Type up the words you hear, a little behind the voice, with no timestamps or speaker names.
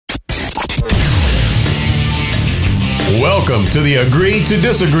Welcome to the Agree to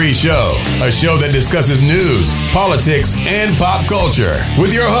Disagree Show, a show that discusses news, politics, and pop culture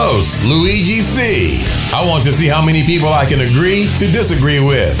with your host, Luigi C. I want to see how many people I can agree to disagree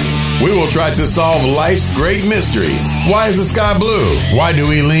with. We will try to solve life's great mysteries. Why is the sky blue? Why do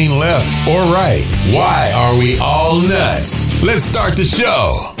we lean left or right? Why are we all nuts? Let's start the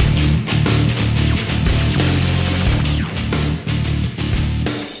show.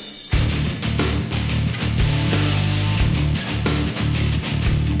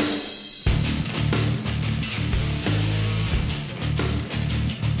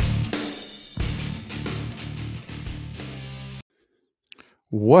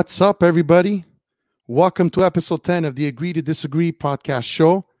 What's up, everybody? Welcome to episode 10 of the Agree to Disagree podcast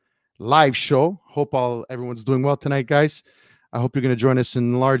show, live show. Hope everyone's doing well tonight, guys. I hope you're going to join us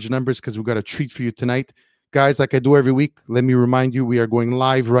in large numbers because we've got a treat for you tonight. Guys, like I do every week, let me remind you, we are going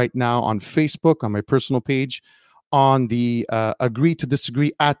live right now on Facebook, on my personal page, on the Agree to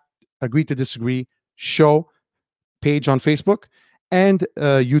Disagree show page on Facebook, and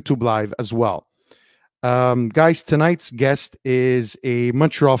YouTube live as well. Guys, tonight's guest is a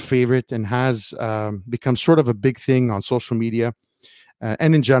Montreal favorite and has become sort of a big thing on social media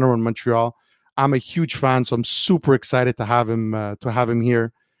and in general in Montreal. I'm a huge fan, so I'm super excited to have him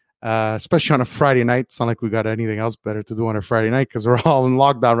here, especially on a Friday night. It's not like we got anything else better to do on a Friday night because we're all in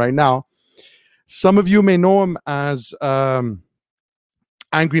lockdown right now. Some of you may know him as Angry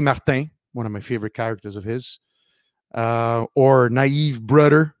Martin, one of my favorite characters of his, or Naive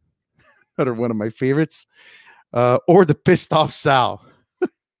Brother, are one of my favorites, or the Pissed Off Sal.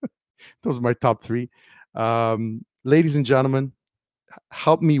 Those are my top three. Ladies and gentlemen,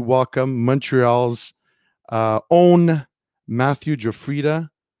 help me welcome Montreal's own Matthew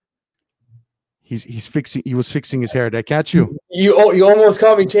Jofrida. He was fixing his hair. Did I catch you? You almost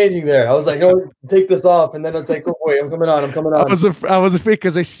caught me changing there. I was like, oh, take this off, and then it's like, oh wait, I'm coming on. I was afraid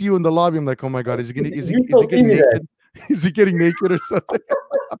because I see you in the lobby. I'm like, oh my god, is he getting naked? Is he getting naked or something?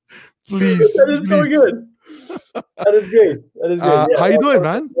 Please. That is so good. That is great. Yeah, how you doing,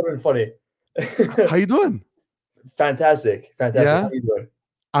 man? Funny. How you doing? Fantastic. Yeah? How you doing?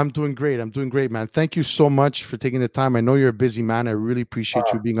 I'm doing great, man. Thank you so much for taking the time. I know you're a busy man. I really appreciate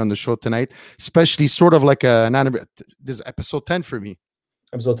you being on the show tonight, especially sort of like this is episode 10 for me.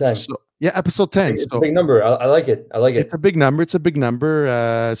 Episode 10. Yeah, episode 10. It's a big number. I like it. It's a big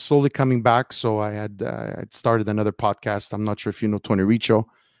number. Slowly coming back. So I had started another podcast. I'm not sure if you know Tony Richo.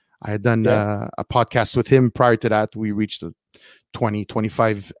 I had done a podcast with him. Prior to that, we reached the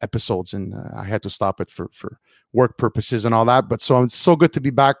 25 episodes, and I had to stop it for work purposes and all that. But so it's so good to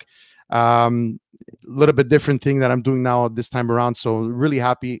be back. A little bit different thing that I'm doing now this time around. So really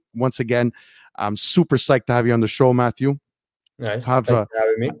happy once again. I'm super psyched to have you on the show, Matthew. Nice. Thanks for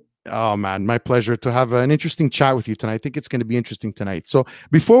having me. Oh man, my pleasure to have an interesting chat with you tonight. I think it's going to be interesting tonight. So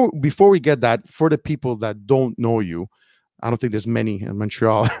before we get that, for the people that don't know you, I don't think there's many in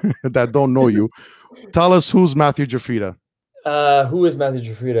Montreal that don't know you. Tell us who's Matthew Jofrida. Who is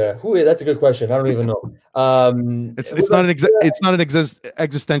Matthew Jofrida? That's a good question. I don't even know. It's not an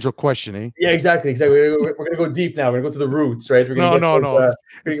existential question, eh? Yeah, exactly. We're gonna go deep now. We're gonna go to the roots, right? No.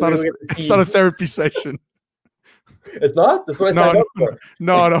 It's not a therapy session. It's not? That's what I signed up for.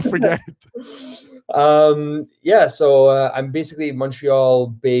 No, forget it. So I'm basically a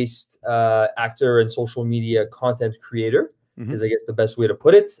Montreal-based actor and social media content creator, is I guess the best way to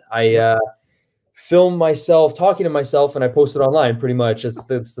put it. I film myself talking to myself and I post it online pretty much. It's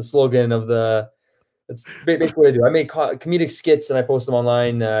the slogan of it's basically what I do. I make comedic skits and I post them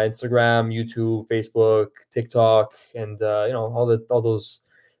online, Instagram, YouTube, Facebook, TikTok, and all those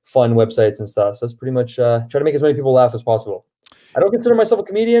fun websites and stuff. So that's pretty much try to make as many people laugh as possible. I don't consider myself a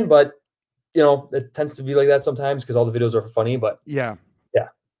comedian, but it tends to be like that sometimes because all the videos are funny. But yeah.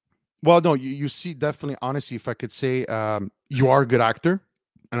 Well, no, you see, definitely, honestly, if I could say, you are a good actor,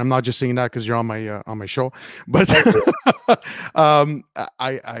 and I'm not just saying that because you're on my show, but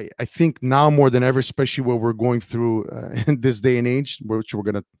I think now more than ever, especially what we're going through in this day and age, which we're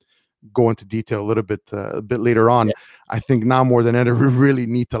gonna go into detail a bit later on. Yeah. I think now more than ever, we really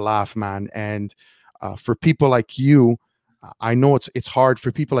need to laugh, man. And for people like you, I know it's hard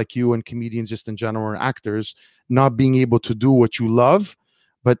for people like you and comedians just in general, or actors, not being able to do what you love,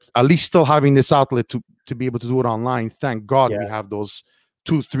 but at least still having this outlet to be able to do it online. Thank God we have those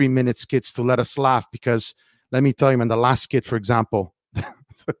 2-3 minute skits to let us laugh, because let me tell you, man, the last skit, for example,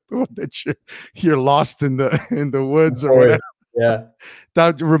 that you're lost in the woods or whatever. Yeah.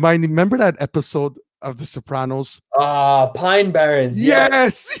 That remember that episode of The Sopranos? Pine Barrens.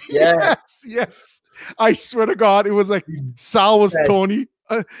 Yes. I swear to God, it was like Sal was Tony.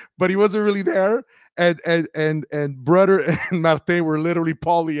 but he wasn't really there. And Brother and Martin were literally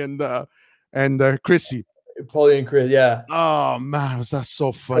Paulie and Chrissy. Paulie and Chris, yeah. Oh man, was that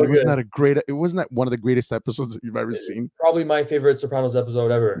so funny? Wasn't that a great? It wasn't that one of the greatest episodes that you've ever seen? Probably my favorite Sopranos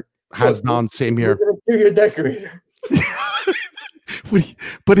episode ever. Hands down, same here. You're a decorator.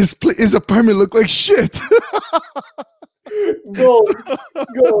 But his apartment looked like shit. Gold.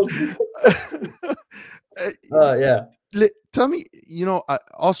 Yeah. Tell me,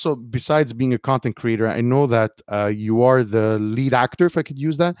 also besides being a content creator, I know that you are the lead actor, if I could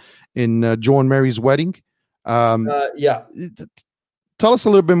use that, in Joe and Mary's Wedding. Yeah. Tell us a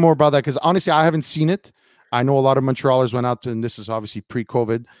little bit more about that, because honestly, I haven't seen it. I know a lot of Montrealers went out, and this is obviously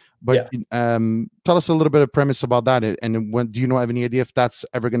pre-COVID. But tell us a little bit of premise about that, and when do you have any idea if that's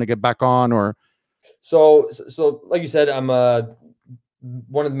ever going to get back on? Or so like you said, I'm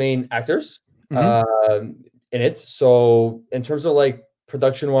one of the main actors in it. So in terms of like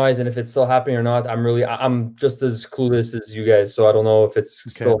production wise, and if it's still happening or not, I'm just as clueless as you guys. So I don't know if it's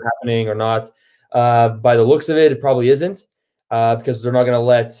still happening or not. By the looks of it, it probably isn't. Because they're not going to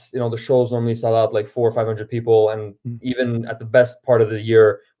let, the shows normally sell out like 400 or 500 people. And even at the best part of the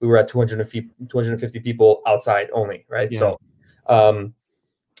year, we were at 250 people outside only. Right. Yeah. So,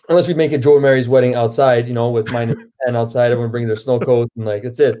 unless we make it Joe and Mary's Wedding outside, with -10 outside, everyone bring their snow coats and like,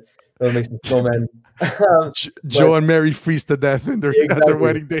 that's it. Everyone makes some snowmen. Joe and Mary freeze to death at their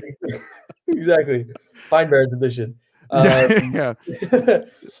wedding day. Exactly. Pine Barrens edition.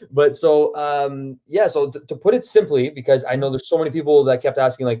 But so so to put it simply, because I know there's so many people that kept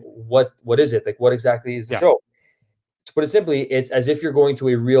asking like what is it, like what exactly is the show? To put it simply, it's as if you're going to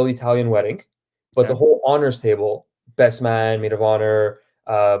a real Italian wedding, but the whole honors table, best man, maid of honor,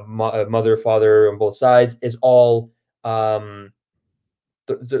 mother, father on both sides, is all they're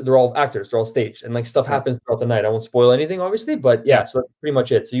all actors, they're all staged, and like stuff happens throughout the night. I won't spoil anything obviously, but so that's pretty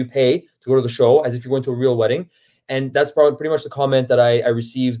much it. So you pay to go to the show as if you're going to a real wedding. And that's probably pretty much the comment that I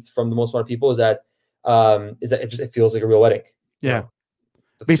received from the most amount of people is that it feels like a real wedding. Yeah.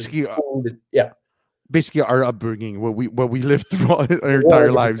 Basically, basically our upbringing, what we lived through our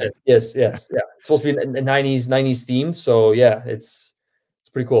entire lives. Yes. Yeah. It's supposed to be 90s themed. So yeah, it's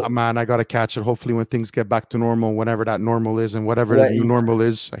pretty cool. Man, I gotta catch it. Hopefully when things get back to normal, whenever that normal is, and whatever the new normal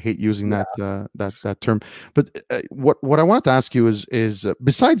is. I hate using that term. But what I wanted to ask you is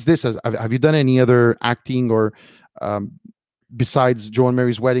besides this, have you done any other acting or besides Joe and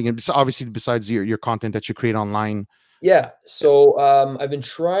Mary's Wedding, and obviously besides your content that you create online? Yeah. So I've been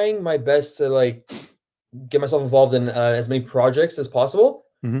trying my best to like get myself involved in as many projects as possible.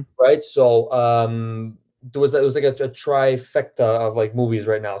 Right. So it was like a trifecta of like movies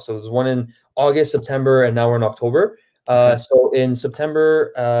right now. So there's one in August, September, and now we're in October. So in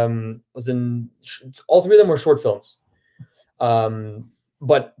September, all three of them were short films,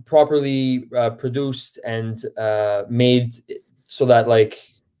 but properly produced and made so that like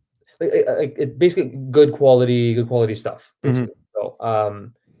it basically good quality stuff. So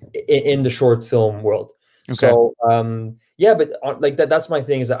in the short film world. So but like that's my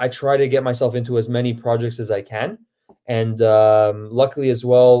thing, is that I try to get myself into as many projects as I can. And luckily as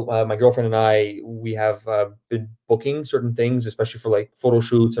well, my girlfriend and we have been booking certain things, especially for like photo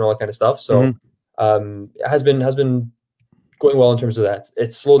shoots and all that kind of stuff. So it has been going well in terms of that.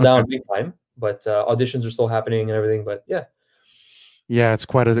 It's slowed down big time, but auditions are still happening and everything. But yeah, it's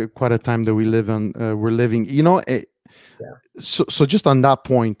quite a time that we live on. We're living, So just on that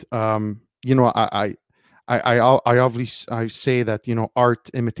point, I obviously say that art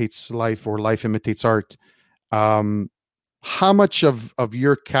imitates life, or life imitates art. How much of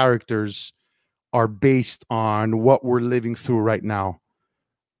your characters are based on what we're living through right now?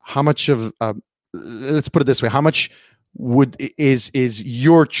 How much of let's put it this way: how much is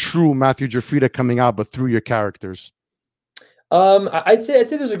your true Matthew Jafrida coming out, but through your characters? I'd say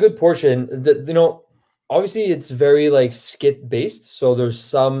there's a good portion that obviously it's very like skit based. So there's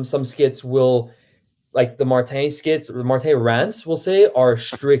some skits will. Like the Martin skits, or the Martin rants, we'll say, are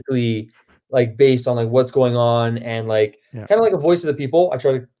strictly like based on like what's going on, and like kind of like a voice of the people. I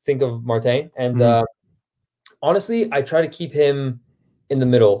try to think of Martin, and honestly, I try to keep him in the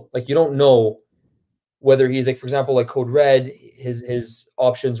middle. Like you don't know whether he's like, for example, like Code Red. His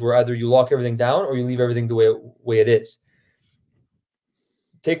options were either you lock everything down or you leave everything the way it is.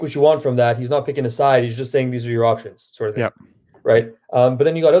 Take what you want from that. He's not picking a side. He's just saying these are your options, sort of thing. Yeah. Right. But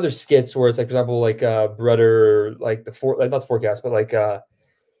then you got other skits where it's like, for example, like Brother, like not the forecast, but like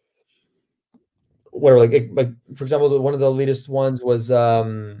whatever, like for example, one of the latest ones was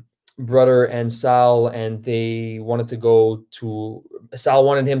Brother and Sal, and they wanted to go to Sal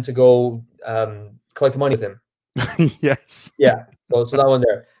wanted him to go collect money with him. Yes. Yeah. So that one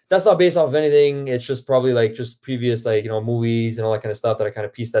there. That's not based off of anything. It's just probably like just previous like movies and all that kind of stuff that I kind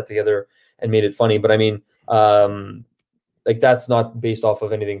of pieced that together and made it funny. But I mean, like that's not based off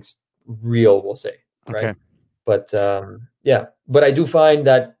of anything real, we'll say, right? Okay. But yeah, but I do find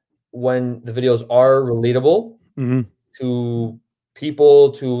that when the videos are relatable to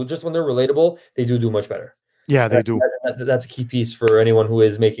people, to just when they're relatable, they do much better. Yeah, they do. That's a key piece for anyone who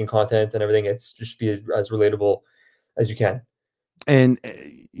is making content and everything. It's just be as relatable as you can. And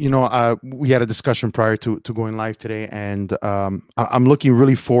we had a discussion prior to going live today, and I'm looking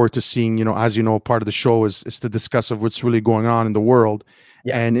really forward to seeing, as part of the show is to discuss of what's really going on in the world.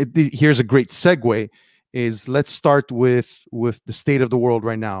 Yeah. And here's a great segue. Is let's start with the state of the world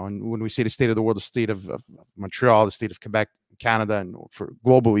right now. And when we say the state of the world, the state of Montreal, the state of Quebec, Canada, and for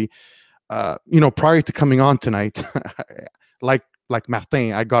globally, prior to coming on tonight, like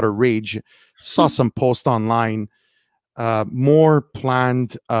Martin, I got a rage, saw some post online, more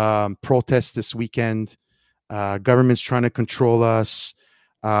planned protests this weekend. Government's trying to control us.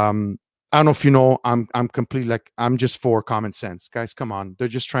 I don't know if I'm completely I'm just for common sense, guys. Come on, they're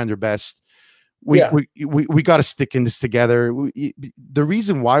just trying their best. We got to stick in this together. The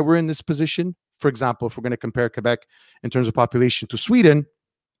reason why we're in this position, for example, if we're going to compare Quebec in terms of population to Sweden,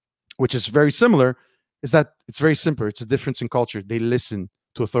 which is very similar, is that it's very simple. It's a difference in culture. They listen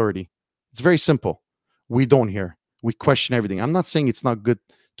to authority. It's very simple. We don't here. We question everything. I'm not saying it's not good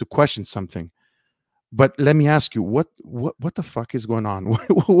to question something, but let me ask you, what the fuck is going on?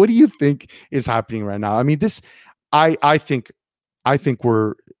 What do you think is happening right now? I mean, I think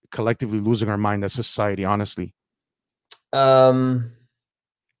we're collectively losing our mind as a society, honestly.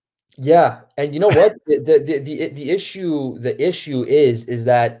 Yeah, and you know what? the issue is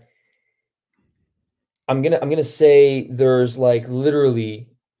that I'm gonna say there's like literally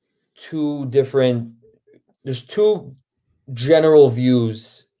there's two general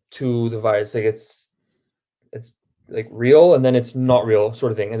views to the virus. Like it's like real and then it's not real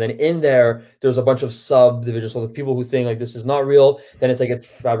sort of thing. And then in there's a bunch of subdivisions. So the people who think like this is not real, then it's like it's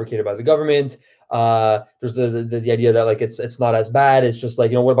fabricated by the government. There's the idea that like it's not as bad. It's just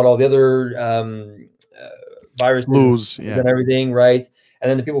like, what about all the other viruses and everything, right? And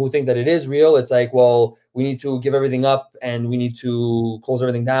then the people who think that it is real, it's like, well, we need to give everything up and we need to close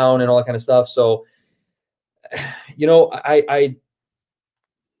everything down and all that kind of stuff. So,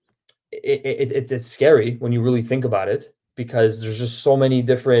 it's scary when you really think about it, because there's just so many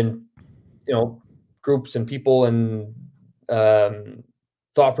different, groups and people and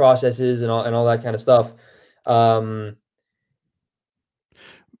thought processes and all that kind of stuff.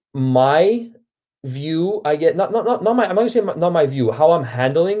 My view, I get not my. I'm not gonna say not my view. How I'm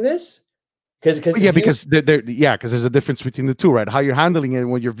handling this, because because there's a difference between the two, right? How you're handling it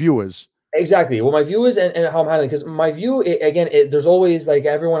and what your view is. Exactly. What my view is and how I'm handling, because my view, there's always like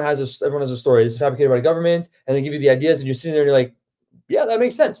everyone has a story. It's fabricated by the government, and they give you the ideas, and you're sitting there and you're like, yeah, that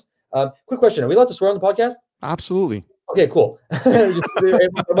makes sense. Quick question: are we allowed to swear on the podcast? Absolutely. Okay, cool.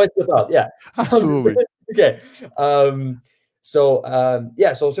 Yeah, absolutely. Okay. So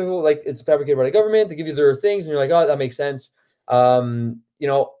people like it's fabricated by the government. They give you their things, and you're like, oh, that makes sense.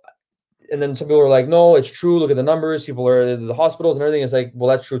 And then some people are like, no, it's true. Look at the numbers. People are the hospitals and everything. It's like, well,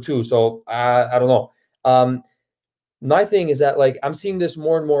 that's true too. So I don't know. My thing is that like I'm seeing this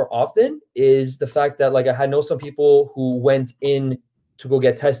more and more often is the fact that like I know some people who went in to go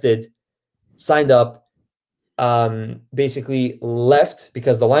get tested, signed up, basically left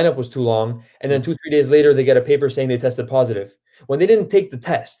because the lineup was too long, and then 2-3 days later they get a paper saying they tested positive when they didn't take the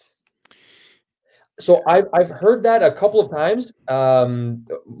test. So I've heard that a couple of times.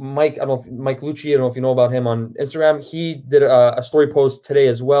 Mike, I don't know if Mike Lucci, I don't know if you know about him on Instagram. He did a story post today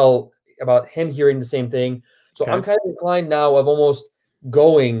as well about him hearing the same thing. So okay. I'm kind of inclined now of almost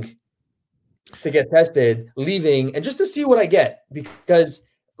going to get tested, leaving, and just to see what I get, because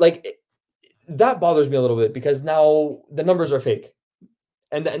that bothers me a little bit, because now the numbers are fake,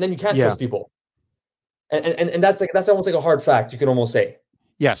 and then you can't trust people, and that's almost like a hard fact, you can almost say.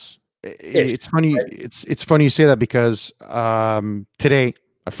 Yes. It's funny. Right? It's funny you say that, because today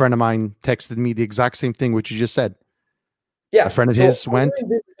a friend of mine texted me the exact same thing which you just said. Yeah, a friend of his went.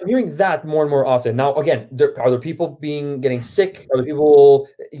 I'm hearing that more and more often. Now, again, are there people getting sick? Are there people?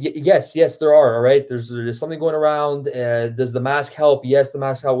 Yes, there are. All right, there's something going around. Does the mask help? Yes, the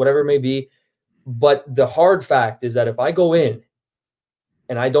mask help. Whatever it may be. But the hard fact is that if I go in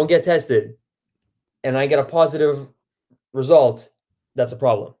and I don't get tested and I get a positive result, that's a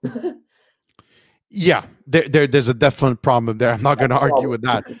problem. Yeah, there's a definite problem there. I'm not going to argue with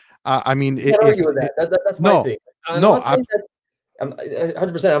that. I mean, argue with that. That's my thing. I'm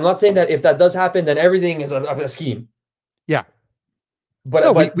 100%. I'm not saying that if that does happen, then everything is a scheme. Yeah, But,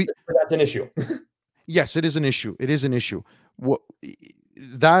 No, but that's an issue. Yes, it is an issue. It is an issue. What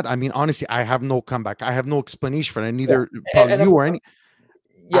that I mean, honestly, I have no comeback. I have no explanation for it. Neither probably you or any.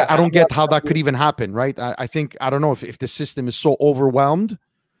 Yeah, I don't get how that could even happen, right? I think I don't know if the system is so overwhelmed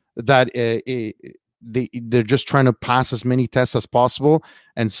that they're just trying to pass as many tests as possible,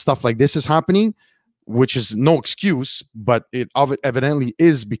 and stuff like this is happening, which is no excuse, but it evidently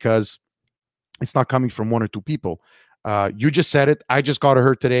is because it's not coming from one or two people. You just said it. I just got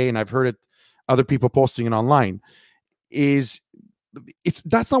heard today, and I've heard it. Other people posting it online. That's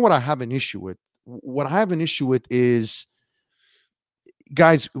not what I have an issue with. What I have an issue with is,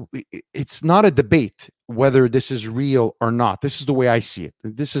 guys, it's not a debate whether this is real or not. This is the way I see it.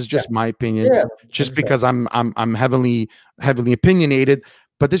 This is just my opinion, just because I'm heavily opinionated,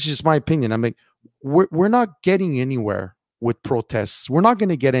 but this is just my opinion. I'm like, we're not getting anywhere with protests. We're not going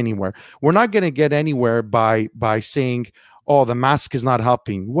to get anywhere. We're not going to get anywhere by saying, oh, the mask is not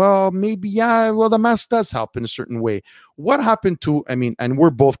helping. Well, maybe, yeah, well, the mask does help in a certain way. What happened to, and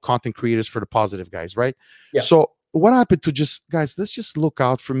we're both content creators for the positive guys, right? Yeah. So what happened to just, guys, let's just look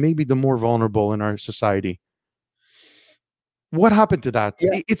out for maybe the more vulnerable in our society. What happened to that?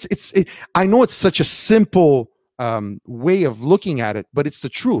 Yeah. I know it's such a simple way of looking at it, but it's the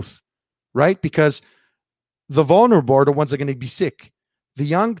truth, right? Because the vulnerable are the ones that are going to be sick. The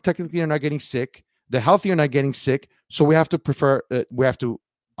young technically are not getting sick. The healthy are not getting sick. So we have to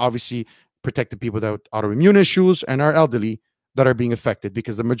obviously protect the people without autoimmune issues and our elderly that are being affected,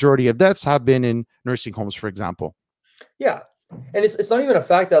 because the majority of deaths have been in nursing homes, for example. Yeah. And it's not even a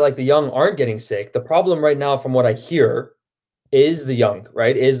fact that like the young aren't getting sick. The problem right now, from what I hear, is the young,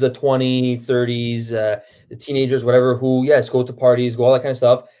 right? Is the 20s, 30s, the teenagers, whatever, who, yes, go to parties, go all that kind of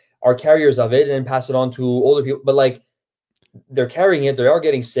stuff, are carriers of it and then pass it on to older people. But like, they're carrying it, they are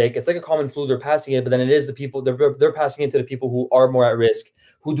getting sick. It's like a common flu, they're passing it, but then it is the people, they're passing it to the people who are more at risk,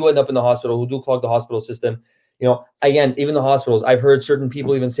 who do end up in the hospital, who do clog the hospital system. You know, again, even the hospitals, I've heard certain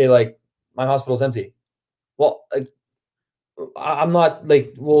people even say like, my hospital's empty. Well, like, I'm not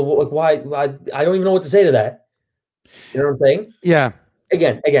like, well, like, why? I don't even know what to say to that. You know what I'm saying? Yeah.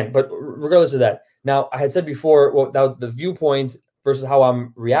 Again, but regardless of that, now I had said before, well, now the viewpoint versus how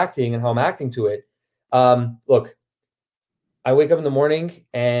I'm reacting and how I'm acting to it. Look, I wake up in the morning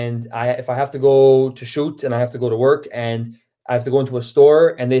and if I have to go to shoot and I have to go to work and I have to go into a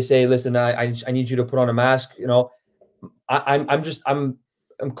store and they say, listen, I need you to put on a mask. You know, I'm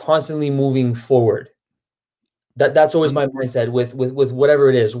constantly moving forward. That's always my mindset with whatever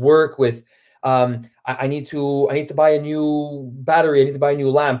it is, work with, I need to buy a new battery. I need to buy a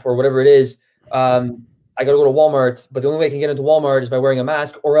new lamp or whatever it is. I got to go to Walmart, but the only way I can get into Walmart is by wearing a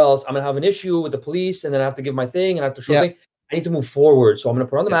mask, or else I'm going to have an issue with the police and then I have to give my thing and I have to show thing. I need to move forward. So I'm going to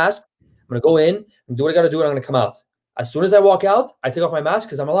put on the mask. I'm going to go in and do what I got to do. And I'm going to come out. As soon as I walk out, I take off my mask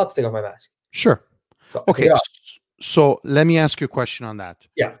because I'm allowed to take off my mask. Sure. So, okay. So let me ask you a question on that.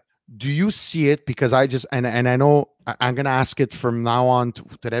 Yeah. Do you see it? Because I just, and I know I'm going to ask it from now on to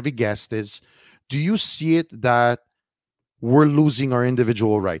every guest is, do you see it that we're losing our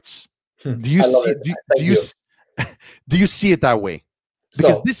individual rights? Do you see, do you see it that way?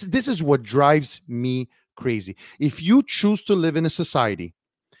 Because this is what drives me crazy. If you choose to live in a society,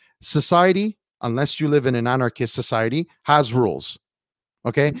 unless you live in an anarchist society, has rules.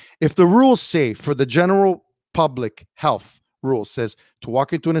 Okay. If the rules say for the general public health rules says to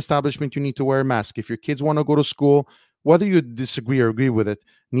walk into an establishment, you need to wear a mask. If your kids want to go to school, whether you disagree or agree with it,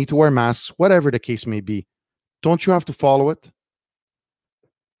 need to wear masks, whatever the case may be, don't you have to follow it?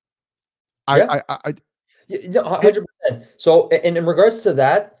 Yeah. 100%. So, and in regards to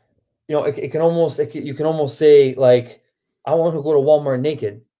that, you know, you can almost say like, I want to go to Walmart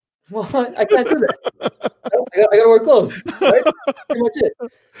naked. Well, I can't do that. I gotta wear clothes. Right? Pretty much it.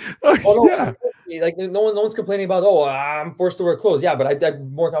 Like no one's complaining about, oh, I'm forced to wear clothes. Yeah, but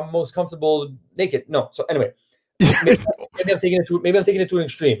I'm most comfortable naked. No. So anyway, maybe I'm taking it to an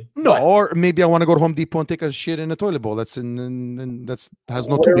extreme. No, or maybe I want to go to Home Depot and take a shit in a toilet bowl. That's has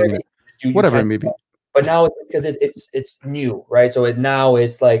no tubing in it. Whatever it may be. But now because it's new, right? So now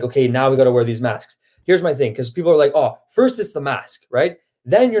it's like, okay, now we got to wear these masks. Here's my thing, because people are like, oh, first it's the mask, right?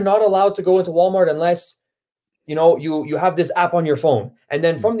 Then you're not allowed to go into Walmart unless, you know, you have this app on your phone. And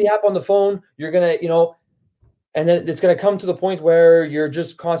then from the app on the phone, you're going to, you know, and then it's going to come to the point where you're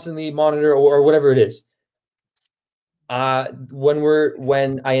just constantly monitored or whatever it is.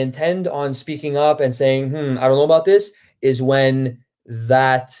 When I intend on speaking up and saying, I don't know about this, is when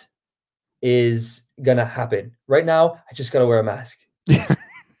that is going to happen. Right now, I just got to wear a mask.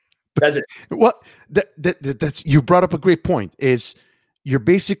 That's it. Well, that's you brought up a great point. Is you're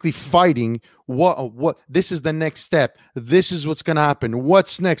basically fighting what this is the next step. This is what's going to happen.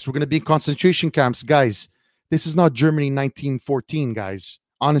 What's next? We're going to be in concentration camps, guys. This is not Germany 1914, guys.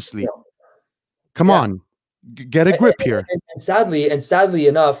 Honestly, come on, get a grip here. And sadly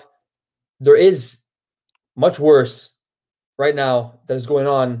enough, there is much worse right now that is going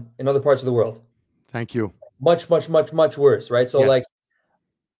on in other parts of the world. Thank you. Much worse, right? So like,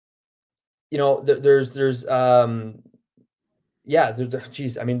 you know, there's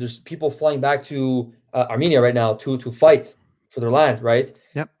geez, I mean, there's people flying back to Armenia right now to fight for their land, right?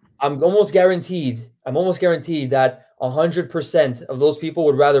 Yep. I'm almost guaranteed that 100% of those people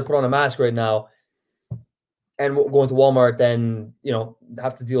would rather put on a mask right now and go into Walmart than, you know,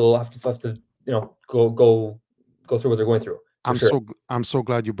 have to you know, go through what they're going through. I'm so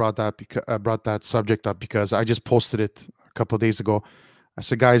glad you brought that subject up, because I just posted it a couple of days ago. I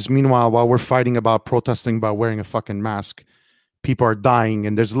said, guys, meanwhile, while we're fighting about protesting about wearing a fucking mask, people are dying,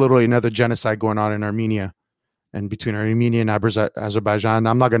 and there's literally another genocide going on in Armenia and between Armenia and Azerbaijan.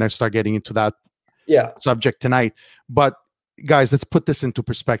 I'm not going to start getting into that subject tonight, but guys, let's put this into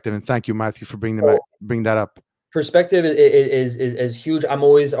perspective. And thank you, Matthew, for bringing that up. Perspective is huge. I'm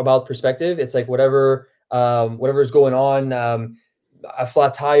always about perspective. It's like whatever is going on, a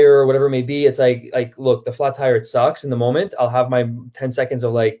flat tire or whatever it may be. It's like, look, the flat tire, it sucks in the moment. I'll have my 10 seconds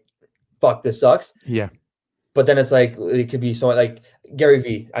of like, fuck, this sucks. Yeah. But then it's like, it could be so like Gary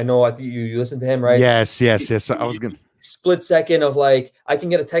Vee. I know you listen to him, right? Yes. I was going to split second of like, I can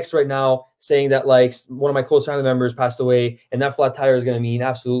get a text right now saying that like one of my close family members passed away, and that flat tire is going to mean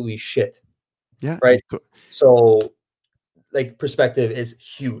absolutely shit. Yeah. Right. So like perspective is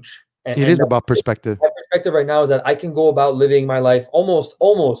huge. It is about perspective. My perspective right now is that I can go about living my life almost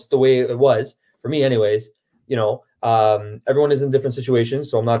the way it was for me anyways. You know, everyone is in different situations,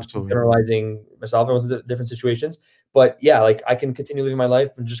 so I'm not generalizing myself. Everyone's in different situations, but yeah, like I can continue living my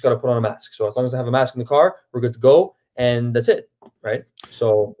life and just got to put on a mask. So as long as I have a mask in the car, we're good to go. And that's it. Right.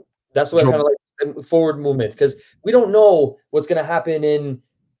 So that's the way I kind of like forward movement, because we don't know what's going to happen in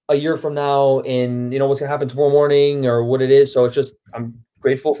a year from now, in, you know, what's going to happen tomorrow morning or what it is. So it's just, I'm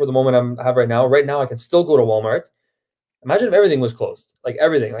grateful for the moment I have right now. Right now, I can still go to Walmart. Imagine if everything was closed, like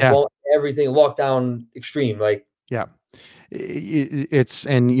everything, like everything lockdown extreme, like it's,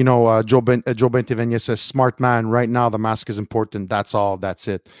 and you know, Joe Bentivegna says, smart man. Right now, the mask is important. That's all. That's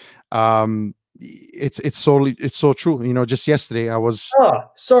it. It's so true. You know, just yesterday I was.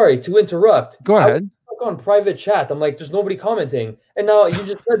 Sorry to interrupt. Go ahead. On private chat, I'm like, there's nobody commenting, and now you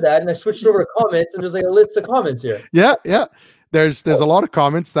just said that, and I switched over to comments, and there's like a list of comments here. Yeah. There's a lot of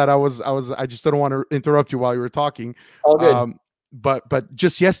comments that I just didn't want to interrupt you while you were talking. All good. But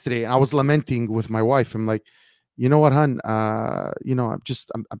just yesterday, I was lamenting with my wife. I'm like, you know what, hon? You know,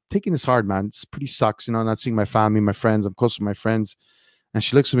 I'm taking this hard, man. It's pretty sucks. You know, not seeing my family, my friends. I'm close to my friends, and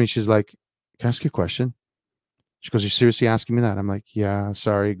she looks at me. She's like, "Can I ask you a question?" She goes, "You're seriously asking me that?" I'm like, "Yeah,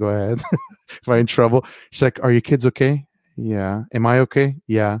 sorry, go ahead." Am I in trouble? She's like, "Are your kids okay?" "Yeah." "Am I okay?"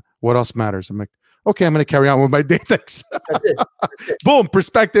 "Yeah." "What else matters?" I'm like, "Okay, I'm going to carry on with my day." Thanks. That's it. Boom.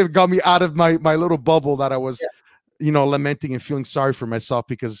 Perspective got me out of my little bubble that I was, you know, lamenting and feeling sorry for myself,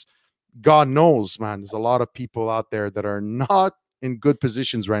 because God knows, man, there's a lot of people out there that are not in good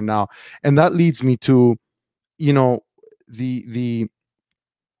positions right now. And that leads me to, you know, the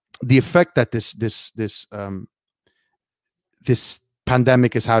effect that this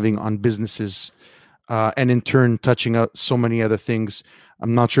pandemic is having on businesses, and in turn touching out so many other things.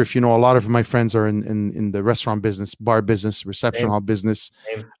 I'm not sure if you know, a lot of my friends are in the restaurant business, bar business, reception hall business.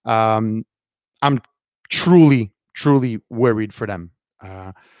 I'm truly worried for them.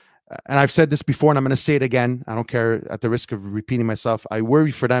 And I've said this before, and I'm going to say it again. I don't care, at the risk of repeating myself. I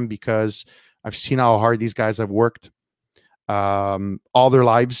worry for them because I've seen how hard these guys have worked all their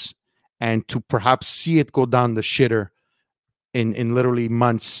lives, and to perhaps see it go down the shitter in literally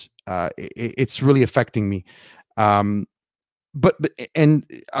months, it's really affecting me. But and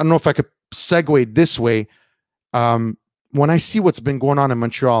I don't know if I could segue this way. When I see what's been going on in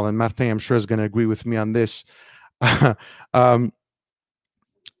Montreal, and Martin, I'm sure, is going to agree with me on this.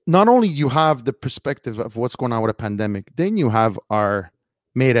 Not only you have the perspective of what's going on with a pandemic, then you have our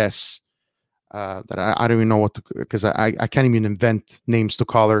mayoress, that I don't even know what to, because I can't even invent names to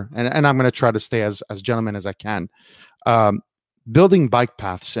call her, and I'm going to try to stay as gentleman as I can. Building bike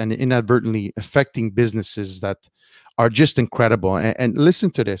paths and inadvertently affecting businesses that are just incredible. And listen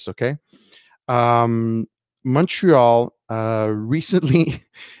to this, okay? Montreal recently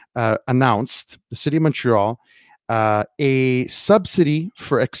announced, the city of Montreal, a subsidy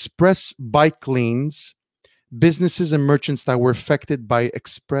for express bike lanes, businesses and merchants that were affected by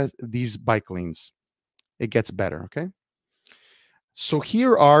these bike lanes. It gets better, okay? So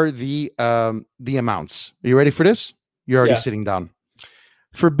here are the amounts. Are you ready for this? You're already sitting down.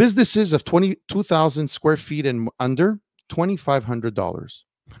 For businesses of 22,000 square feet and under, $2,500.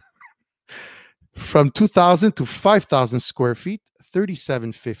 From 2,000 to 5,000 square feet,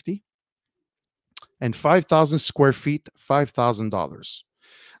 $3,750. And 5,000 square feet, $5,000.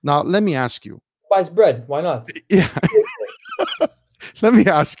 Now, let me ask you. Buys bread. Why not? Yeah. Let me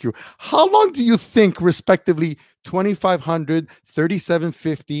ask you, how long do you think, respectively, $2,500,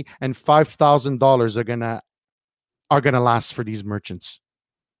 $3,750, and $5,000 are gonna last for these merchants?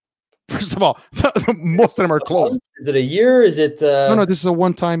 First of all, most of them are closed. Is it a year? Is it? No. This is a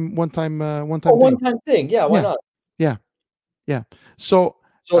one-time thing. Yeah. Why not? Yeah. So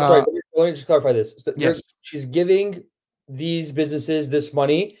sorry. Let me just clarify this. Yes. She's giving these businesses this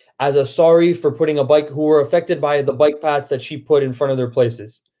money as a sorry for putting who were affected by the bike paths that she put in front of their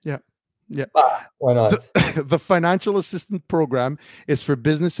places. Yeah. Why not? The financial assistance program is for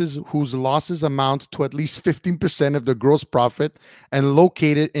businesses whose losses amount to at least 15% of their gross profit and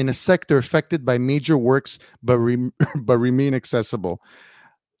located in a sector affected by major works but remain accessible.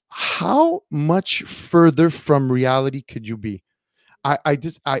 How much further from reality could you be? I'm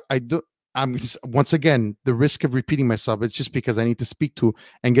just, once again, the risk of repeating myself, it's just because I need to speak to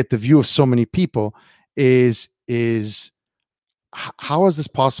and get the view of so many people is how is this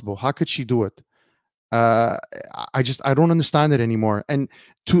possible? How could she do it? I don't understand it anymore. And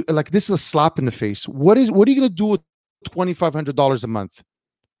this is a slap in the face. What are you going to do with $2,500 a month?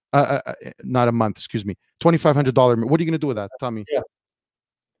 Not a month, excuse me. $2,500. What are you going to do with that? Tell me. Yeah.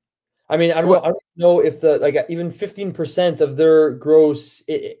 I mean, I don't know if even 15% of their gross,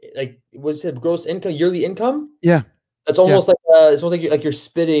 what's it, gross income, yearly income? Yeah. That's almost like you're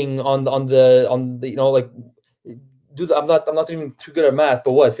spitting on the I'm not even too good at math,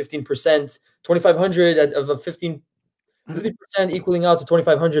 but what, 15%, 2,500 of a 50% equaling out to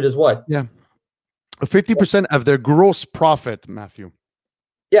 2,500 is what? Yeah. 50% of their gross profit, Matthew.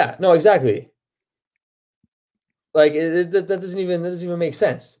 Yeah, no, exactly. Like that doesn't even make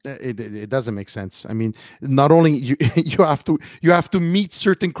sense. It doesn't make sense. I mean, not only you have to meet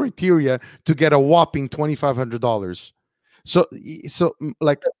certain criteria to get a whopping $2,500. So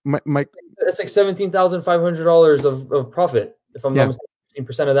like my that's like $17,500 of profit. If I'm not mistaken,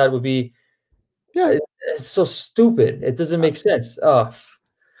 15% of that would be. Yeah, it's so stupid. It doesn't make sense.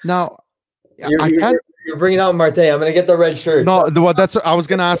 Now you're bringing out Martin. I'm gonna get the red shirt. No, that's I was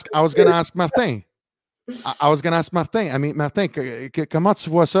gonna ask Martin. I was gonna ask Martin. I mean, Martin, comment tu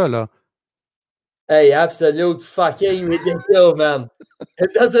vois ça là? Hey, absolute fucking ridiculous, man.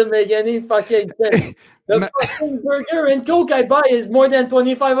 It doesn't make any fucking sense. The fucking burger and Coke I buy is more than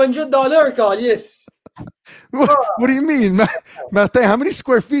 $2,500, Carlis. What do you mean, Martin? How many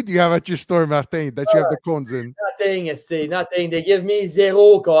square feet do you have at your store, Martin, that you have the cones in? Nothing. They give me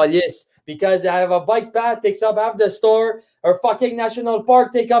zero, Carlis, because I have a bike path takes up half the store, or fucking national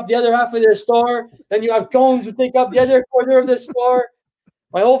park take up the other half of the store. Then you have cones who take up the other corner of the store.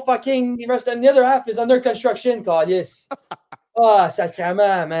 My whole fucking rest and the other half is under construction, Carlis.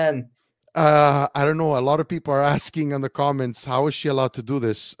 Sacrament, man. I don't know. A lot of people are asking in the comments, how is she allowed to do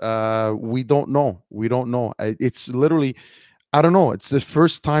this? We don't know. It's literally, I don't know. It's the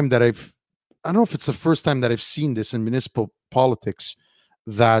first time that I don't know if it's the first time that I've seen this in municipal politics,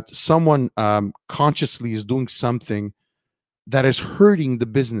 that someone consciously is doing something that is hurting the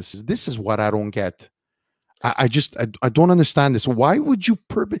businesses. This is what I don't get. I don't understand this. Why would you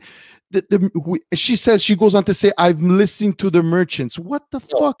she says, she goes on to say, I'm listening to the merchants. What the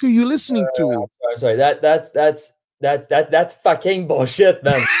fuck are you listening to? Sorry. That's fucking bullshit,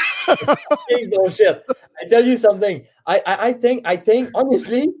 man. Fucking bullshit. I tell you something. I think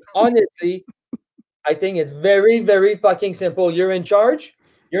honestly, I think it's very, very fucking simple. You're in charge.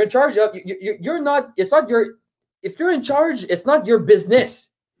 You're in charge of you're not, it's not your, if you're in charge, it's not your business.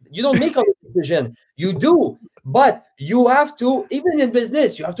 You don't make a decision. You do, but you have to, even in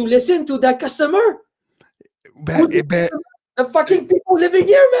business, you have to listen to that customer. The fucking people living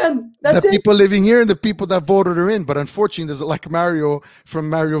here, man. That's the people living here and the people that voted her in. But unfortunately, there's like Mario from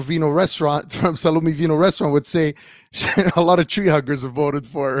Mario Vino Restaurant, from Salumi Vino Restaurant would say, a lot of tree huggers have voted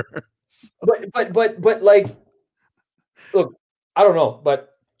for her. But like, look, I don't know, but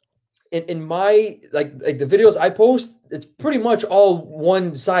in my like the videos I post, it's pretty much all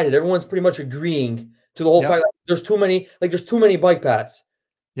one-sided. Everyone's pretty much agreeing to the whole fact that there's too many bike paths.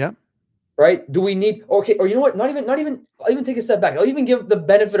 Yeah. Right? Do we need or you know what? Not even I'll even take a step back. I'll even give the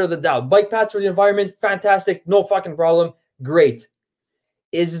benefit of the doubt. Bike paths for the environment, fantastic, no fucking problem. Great.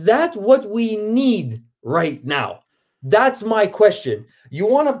 Is that what we need right now? That's my question. You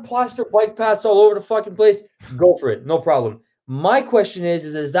want to plaster bike paths all over the fucking place? Go for it. No problem. My question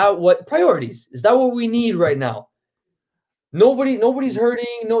is that what priorities? Is that what we need right now? Nobody's hurting.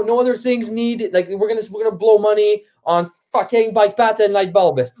 No other things need. Like we're gonna blow money on fucking bike path and light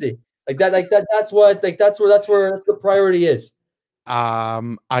bulb. Like that. That's what. Like that's where the priority is.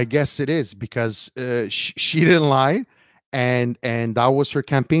 I guess it is because she didn't lie, and that was her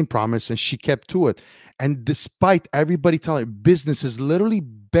campaign promise, and she kept to it. And despite everybody telling her, business is literally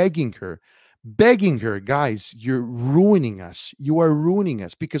begging her, guys, you're ruining us. You are ruining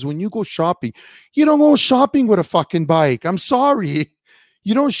us because when you go shopping, you don't go shopping with a fucking bike. I'm sorry.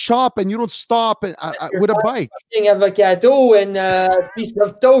 You don't shop and you don't stop with a bike. Avocado and piece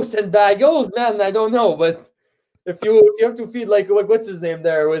of toast and bagels, man. I don't know, but if you have to feed like what's his name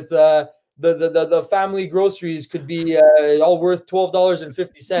there with the family groceries could be all worth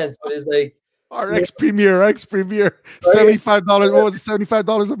 $12.50, but it's like our ex premier, right? $75. What was it?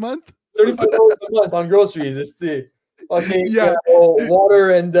 $75 a month. $35 a month on groceries. It's the okay,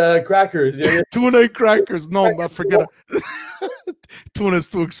 water and crackers. Yeah. Tuna and crackers. No, forget it. Tuna's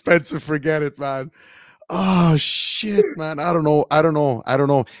too expensive. Forget it, man. Oh shit, man. I don't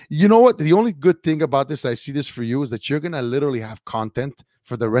know. You know what? The only good thing about this, I see this for you, is that you're gonna literally have content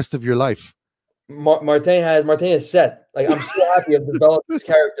for the rest of your life. Martin is set. Like I'm so happy I've developed this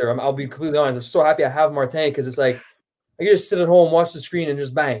character. I'll be completely honest. I'm so happy I have Martin because it's like I can just sit at home, watch the screen, and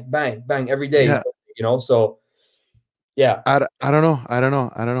just bang, bang, bang every day. Yeah. You know, so yeah. I don't know.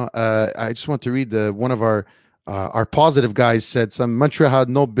 I just want to read one of our positive guys said some Montreal had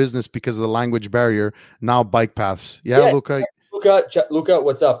no business because of the language barrier. Now bike paths. Yeah. Luca,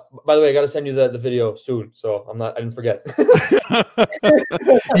 what's up? By the way, I got to send you the video soon, so I didn't forget.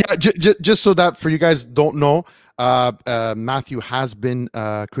 Yeah, just so that for you guys don't know, Matthew has been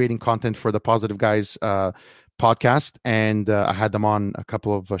creating content for the Positive Guys podcast, and I had them on a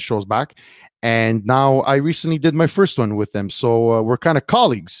couple of shows back, and now I recently did my first one with them, so we're kind of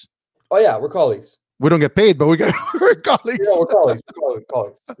colleagues. Oh yeah, we're colleagues. We don't get paid, but we're colleagues. Yeah, we're colleagues.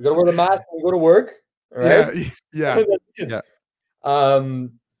 We gotta wear the mask when we go to work. Right? Yeah.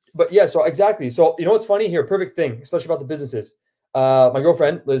 But yeah, so exactly. So you know what's funny here? Perfect thing, especially about the businesses. My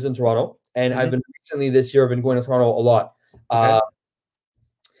girlfriend lives in Toronto, and I've been recently this year. I've been going to Toronto a lot. Okay.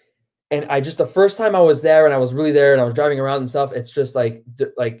 And the first time I was there, and I was really there, and I was driving around and stuff. It's just like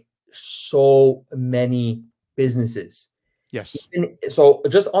so many businesses. Yes. So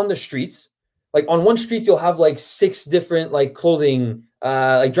just on the streets, like on one street, you'll have like 6 different like clothing,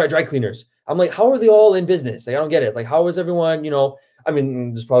 like dry cleaners. I'm like, how are they all in business? Like, I don't get it. Like, how is everyone, I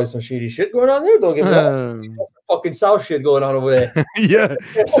mean, there's probably some shady shit going on there. Don't get me wrong. Fucking South shit going on over there. Yeah.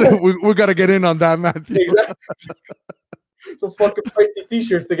 So we got to get in on that, Matthew. Exactly. Some fucking pricey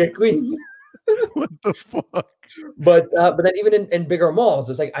t-shirts to get clean. What the fuck? But then even in bigger malls,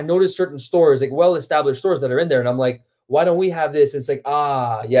 it's like I noticed certain stores, like well-established stores that are in there, and I'm like, why don't we have this? It's like,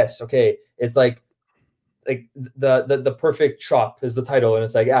 yes, okay. It's like the perfect shop is the title, and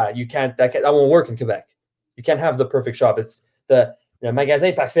it's like, you can't that won't work in Quebec. You can't have the perfect shop. It's the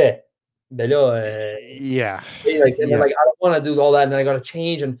magasin parfait. Yeah. Like, and like, I don't want to do all that, and then I got to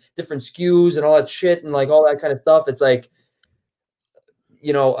change and different SKUs and all that shit and like all that kind of stuff. It's like,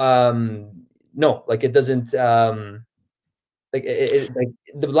 no, like it doesn't. Like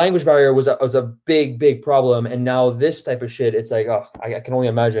the language barrier was a big problem, and now this type of shit, it's like, I can only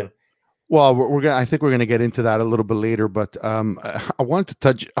imagine. Well, I think we're gonna get into that a little bit later, but I wanted to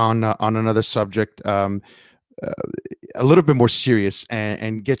touch on another subject, a little bit more serious,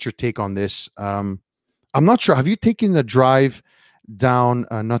 and get your take on this. I'm not sure. Have you taken a drive down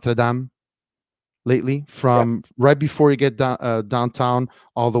Notre Dame lately, from right before you get downtown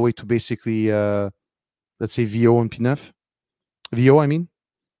all the way to basically, let's say Viau and Pineuf? Viau, I mean.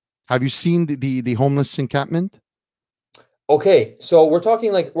 Have you seen the homeless encampment? Okay, so we're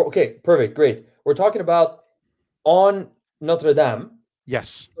talking like, okay, perfect, great. We're talking about on Notre Dame.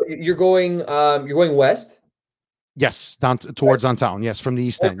 Yes. You're going west. Yes, down towards downtown. Yes, from the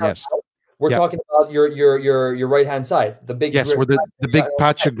east end. Yes. We're talking about your right hand side, the big. Yes, where the big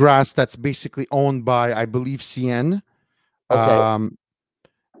patch of grass that's basically owned by, I believe, CN. Okay.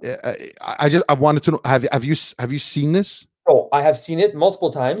 I wanted to know, have you seen this? Oh, I have seen it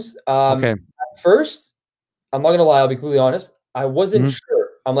multiple times. Okay. At first, I'm not gonna lie, I'll be completely honest. I wasn't sure.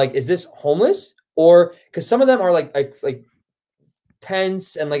 I'm like, is this homeless? Or because some of them are like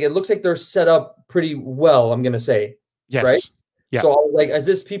tents, and like it looks like they're set up pretty well, I'm gonna say. Yes. Right? Yeah. So I was like, is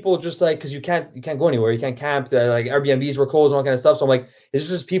this people just like, because you can't go anywhere, you can't camp, like Airbnbs were closed and all kind of stuff. So I'm like, is this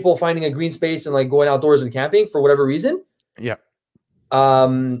just people finding a green space and like going outdoors and camping for whatever reason? Yeah.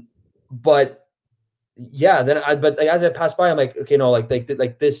 But yeah, then as I passed by, I'm like, okay, no, like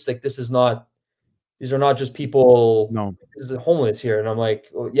this is not, These are not just people. No. This is homeless here, and I'm like,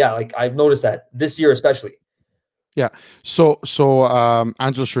 oh, yeah, like I've noticed that this year especially. Yeah. So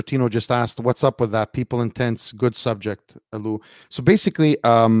Angelo Shortino just asked, "What's up with that? People intense, good subject, Lou." So basically,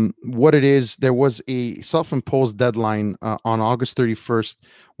 what it is, there was a self-imposed deadline on August 31st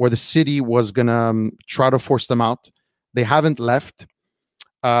where the city was gonna try to force them out. They haven't left.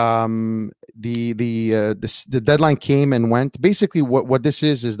 The deadline came and went. Basically, what this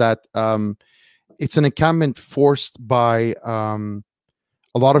is that it's an encampment forced by a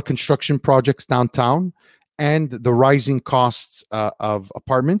lot of construction projects downtown, and the rising costs of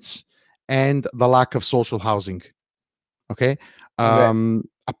apartments and the lack of social housing. Okay.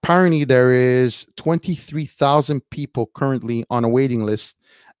 Apparently, there is 23,000 people currently on a waiting list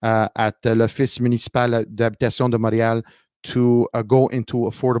at l'Office Municipal d'Habitation de Montréal to go into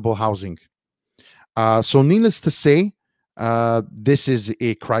affordable housing. So needless to say, this is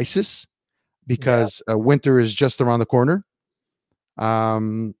a crisis because winter is just around the corner.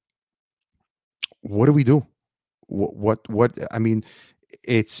 What do we do? What I mean,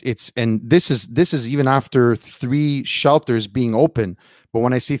 it's and this is even after 3 shelters being open. But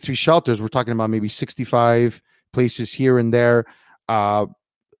when I say 3 shelters, we're talking about maybe 65 places here and there. I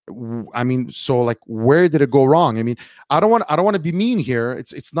mean, so like, where did it go wrong? I mean, I don't want to be mean here.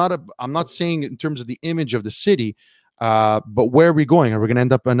 It's not I'm not saying in terms of the image of the city, but where are we going? Are we going to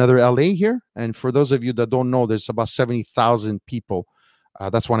end up another LA here? And for those of you that don't know, there's about 70,000 people.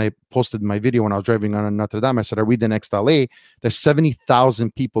 That's when I posted my video when I was driving on Notre Dame. I said, "Are we the next LA?" There's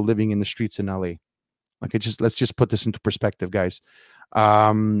 70,000 people living in the streets in LA. Like, let's just put this into perspective, guys.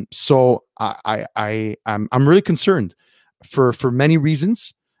 So I'm really concerned for many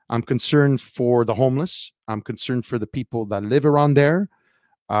reasons. I'm concerned for the homeless. I'm concerned for the people that live around there.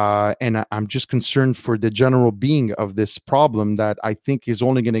 And I'm just concerned for the general being of this problem that I think is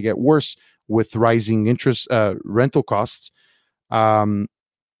only going to get worse with rising interest, rental costs. And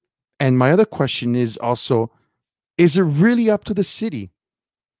my other question is also, is it really up to the city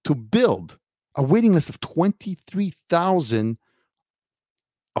to build a waiting list of 23,000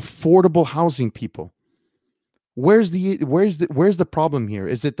 affordable housing people? Where's the problem here?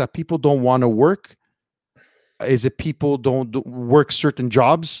 Is it that people don't want to work? Is it people don't work certain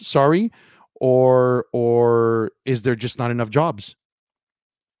jobs? Sorry, or is there just not enough jobs?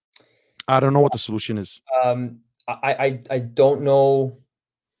 I don't know what the solution is. I don't know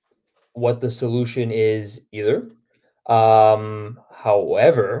what the solution is either.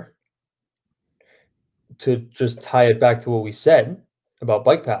 However, to just tie it back to what we said about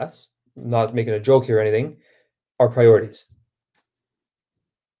bike paths, not making a joke here or anything, are priorities.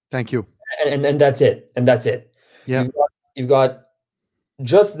 Thank you. And that's it. And that's it. Yeah. You've got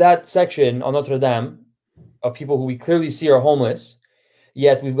just that section on Notre Dame of people who we clearly see are homeless,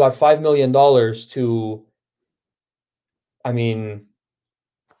 yet we've got $5 million to, I mean,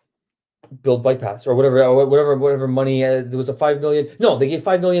 build bike paths or whatever money. There was a $5 million. No, they gave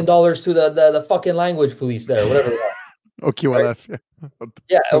 $5 million to the fucking language police there, whatever. OQLF. Right?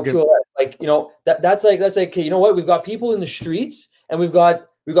 Yeah, OQLF. Like, you know, that's like, okay, you know what? We've got people in the streets and we've got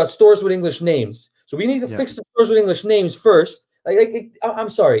stores with English names. So we need to fix the stores with English names first. I'm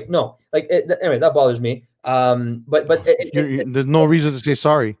sorry. No, anyway, that bothers me. But there's no reason to say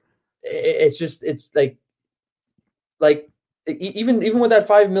sorry. It's just, it's like even with that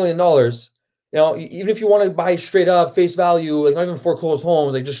 $5 million, you know, even if you want to buy straight up face value, like not even foreclosed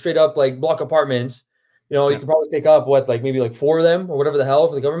homes, like just straight up like block apartments, you know, you can probably pick up maybe 4 of them or whatever the hell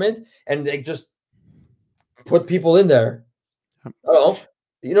for the government, and like just put people in there. I don't know,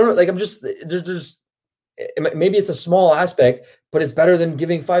 you know, like I'm just there's maybe it's a small aspect, but it's better than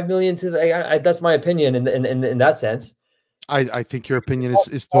giving $5 million to that's my opinion in that sense. I think your opinion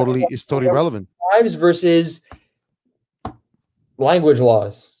is totally relevant. Lives versus language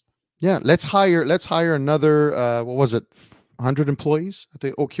laws. Yeah, let's hire another 100 employees at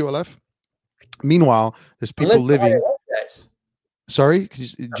the OQLF. Meanwhile, there's people living. Sorry,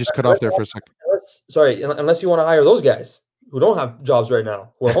 you just cut off there for a second. Unless you want to hire those guys who don't have jobs right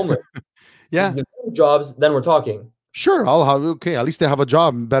now, who are homeless. Yeah, jobs. Then we're talking. Sure, at least they have a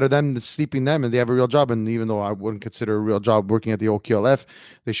job. Better than sleeping them, and they have a real job. And even though I wouldn't consider a real job working at the OQLF,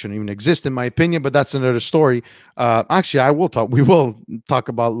 they shouldn't even exist in my opinion. But that's another story. Actually, we will talk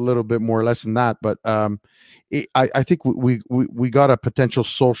about a little bit more or less than that. But I think we got a potential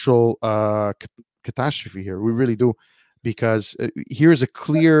social catastrophe here. We really do, because here's a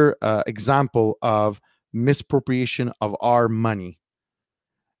clear example of misappropriation of our money.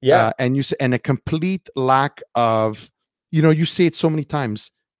 Yeah, and a complete lack of, you say it so many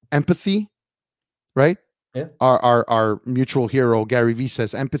times, empathy, right? Yeah. Our mutual hero Gary Vee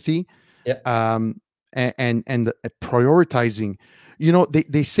says empathy. Yeah. and prioritizing. You know,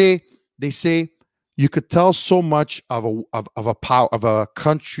 they say you could tell so much of a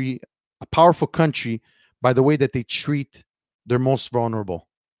country, a powerful country, by the way that they treat their most vulnerable.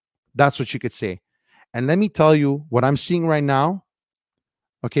 That's what you could say. And let me tell you what I'm seeing right now.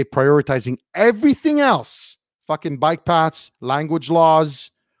 Okay, prioritizing everything else, fucking bike paths, language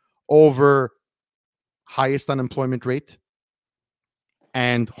laws, over highest unemployment rate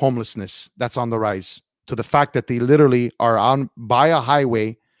and homelessness that's on the rise, to the fact that they literally are on by a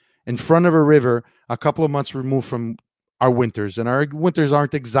highway in front of a river, a couple of months removed from our winters, and our winters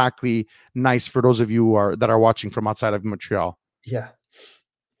aren't exactly nice for those of you that are watching from outside of Montreal. Yeah.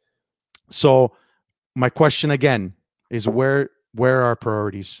 So my question again is, where are our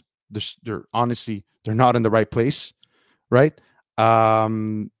priorities? They're honestly, they're not in the right place, right?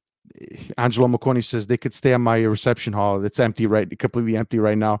 Angelo Moconi says they could stay at my reception hall. It's empty, right? Completely empty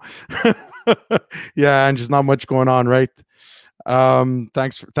right now. Yeah, and just not much going on, right?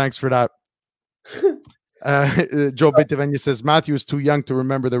 Thanks for that. Joe Betevenia says Matthew is too young to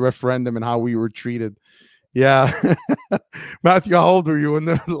remember the referendum and how we were treated. Yeah. Matthew, how old were you when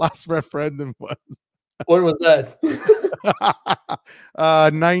the last referendum was? When was that?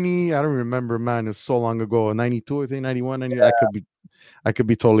 90. I don't remember, man. It was so long ago. 92, I think, 91. 90, yeah. I could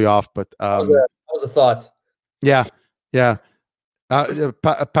be totally off, but that was a thought. Yeah.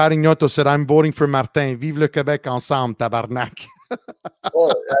 Parignoto said, I'm voting for Martin. Vive le Québec ensemble, tabarnak.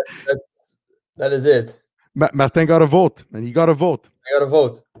 Well, that is it. Martin got a vote, and he got a vote. I got a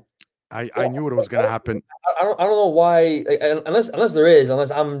vote. I knew it was going to happen. I don't know why, like, unless there is,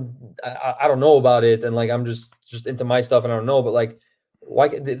 unless I don't know about it, and like I'm just into my stuff and I don't know, but like, why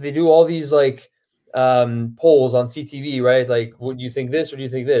they do all these like polls on CTV, right? Like, would you think this or do you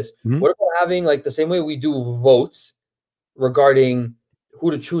think this? Mm-hmm. What about having, like, the same way we do votes regarding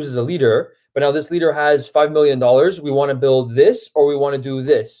who to choose as a leader, but now this leader has $5 million, we want to build this or we want to do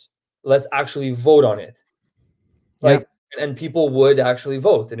this, let's actually vote on it. Like, and people would actually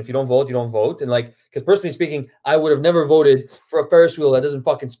vote. And if you don't vote, you don't vote. And like, because personally speaking, I would have nenever voted for a Ferris wheel that doesn't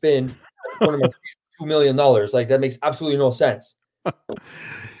fucking spin $2 million. Like, that makes absolutely no sense.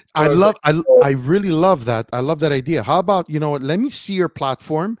 I really love that. I love that idea. How about, you know what, let me see your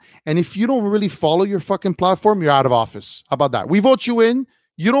platform. And if you don't really follow your fucking platform, you're out of office. How about that? We vote you in.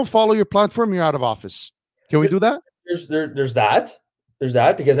 You don't follow your platform, you're out of office. Can we do that? There's that. There's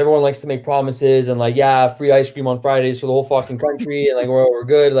that, because everyone likes to make promises and like, yeah, free ice cream on Fridays for the whole fucking country. And like, we're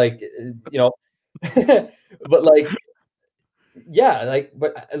good. Like, you know, but like, yeah, like,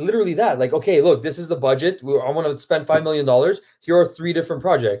 but literally that, like, okay, look, this is the budget. I want to spend $5 million. Here are 3 different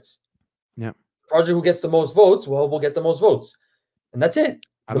projects. Yeah. Project who gets the most votes, well, we'll get the most votes. And that's it.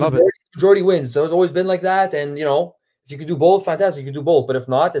 I love it. Majority wins. So it's always been like that. And, you know, if you could do both, fantastic. You could do both. But if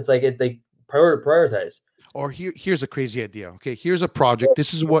not, it's like they prioritize. Or here's a crazy idea. Okay, here's a project.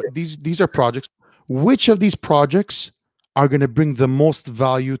 This is what these are projects. Which of these projects are going to bring the most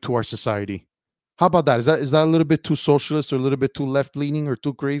value to our society? How about that? Is that a little bit too socialist or a little bit too left leaning or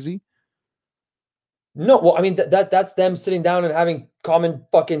too crazy? No, well, I mean that's them sitting down and having common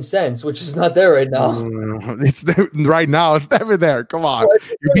fucking sense, which is not there right now. It's there right now. It's never there. Come on,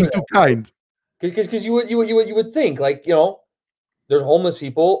 you're being too kind. Because you would think, like, you know, there's homeless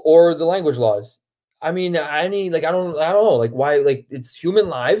people or the language laws. I mean, I don't know, like, why, like, it's human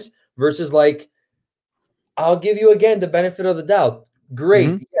lives versus, like, I'll give you again the benefit of the doubt. Great.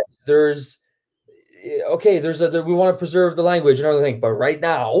 Mm-hmm. Yes, we want to preserve the language and everything, but right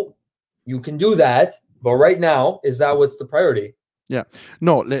now you can do that. But right now, is that what's the priority? Yeah.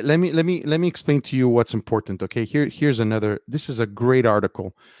 No, let me explain to you what's important. Okay. Here's another. This is a great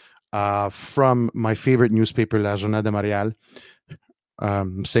article from my favorite newspaper, La Journal de Montréal.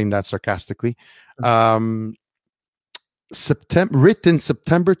 I'm saying that sarcastically. Written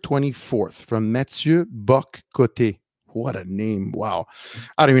September 24th from Mathieu Bock-Côté. What a name. Wow.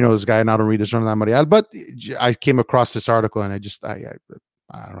 I don't even know this guy, and I don't read the Journal de Montréal, but I came across this article and I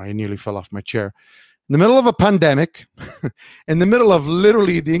don't know, I nearly fell off my chair. In the middle of a pandemic, in the middle of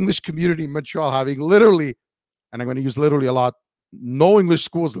literally the English community in Montreal having literally, and I'm going to use literally a lot, no English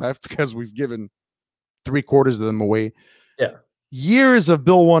schools left because we've given 3/4 of them away. Yeah. Years of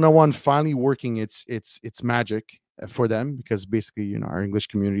Bill 101 finally working its magic for them, because basically, you know, our English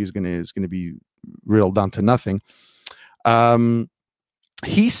community is going to be reeled down to nothing.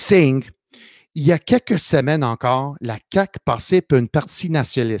 He's saying, il y a quelques semaines encore, la CAQ passait pour une partie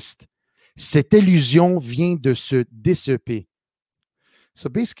nationaliste. Cette illusion vient de se dissiper. So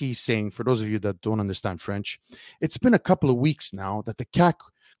basically, he's saying, for those of you that don't understand French, it's been a couple of weeks now that the CAQ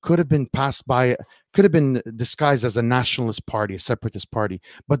could have been disguised as a nationalist party, a separatist party.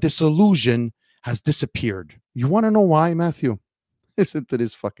 But this illusion has disappeared. You want to know why, Matthew? Listen to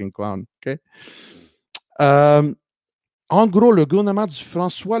this fucking clown, okay? En gros, le gouvernement du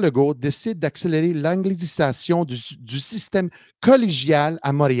François Legault décide d'accélérer l'anglicisation du système collégial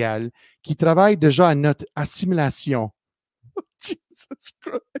à Montréal, qui travaille déjà à notre assimilation. Jesus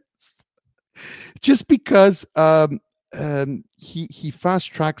Christ. Just because he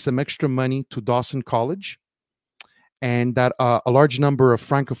fast-tracked some extra money to Dawson College, and that a large number of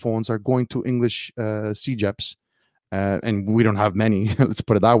francophones are going to English CEGEPs, and we don't have many, let's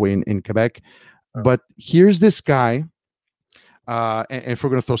put it that way, in Quebec. But here's this guy, and if we're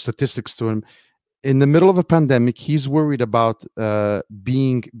going to throw statistics to him, in the middle of a pandemic, he's worried about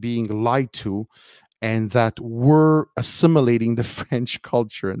being lied to, and that we're assimilating the French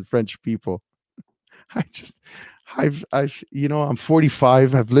culture and French people. I'm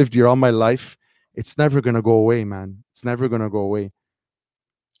 45. I've lived here all my life. It's never going to go away, man. It's never going to go away.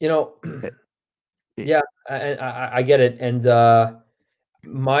 Yeah, I get it. And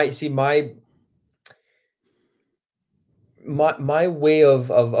my way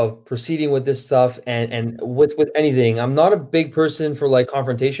of proceeding with this stuff and with anything, I'm not a big person for like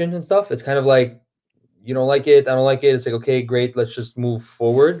confrontation and stuff. It's kind of like, you don't like it, I don't like it. It's like, okay, great, let's just move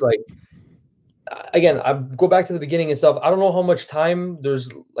forward. Like, again, I go back to the beginning and stuff. I don't know how much time there's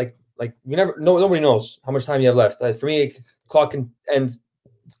nobody knows how much time you have left. For me, clock can end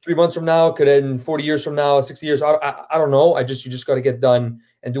 3 months from now, could end 40 years from now, 60 years. I don't know. You just got to get done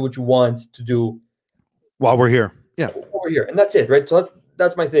and do what you want to do while we're here. Yeah, while we're here, and that's it, right? So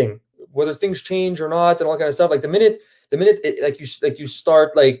that's my thing. Whether things change or not, and all that kind of stuff. Like the minute you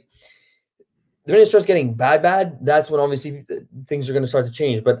start like. The minute it starts getting bad, that's when obviously things are going to start to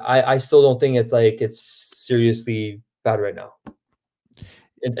change. But I still don't think it's seriously bad right now.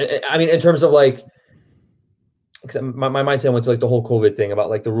 I mean, in terms of like, my mindset went to like the whole COVID thing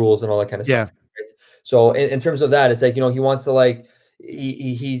about like the rules and all that kind of stuff. Right? So in terms of that, it's like, he wants to like,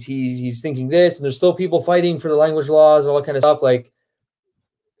 he's thinking this, and there's still people fighting for the language laws and all that kind of stuff. Like,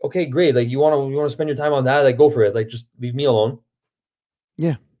 okay, great. Like you want to spend your time on that, like go for it. Like just leave me alone.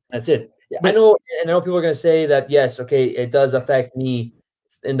 Yeah, that's it. Yeah, I know people are going to say that, yes, okay, it does affect me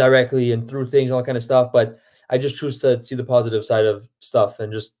indirectly and through things, all that kind of stuff, but I just choose to see the positive side of stuff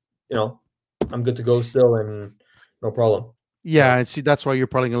and just, I'm good to go still and no problem. Yeah, and see, that's why you're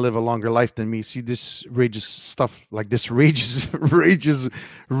probably going to live a longer life than me. See, this rages stuff like this rages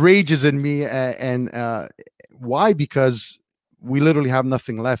in me. And why? Because we literally have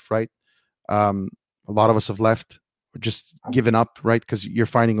nothing left, right? A lot of us have left. Just given up, right? Because you're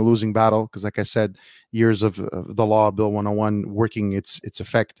fighting a losing battle. Because, like I said, years of the law, Bill 101, working its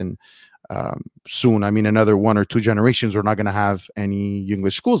effect, and soon, I mean, another 1 or 2 generations, we're not going to have any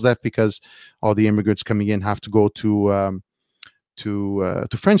English schools left because all the immigrants coming in have to go to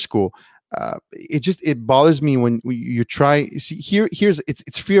French school. It bothers me when you try. See,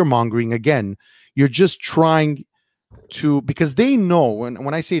 it's fear mongering again. You're just trying to, because they know,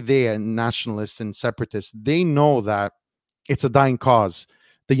 when I say they and nationalists and separatists, they know that it's a dying cause.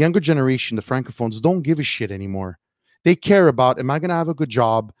 The younger generation, the francophones, don't give a shit anymore. They care about, am I going to have a good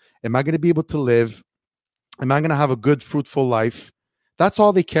job? Am I going to be able to live? Am I going to have a good, fruitful life? That's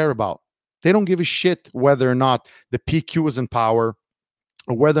all they care about. They don't give a shit whether or not the PQ is in power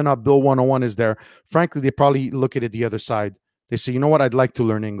or whether or not Bill 101 is there. Frankly, they probably look at it the other side. They say, you know what? I'd like to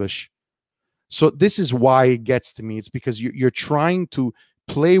learn English. So this is why it gets to me. It's because you're trying to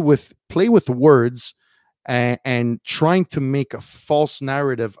play with words and trying to make a false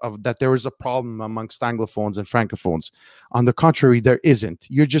narrative of that there is a problem amongst Anglophones and Francophones. On the contrary, there isn't.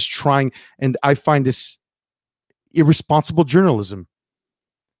 You're just trying, and I find this irresponsible journalism.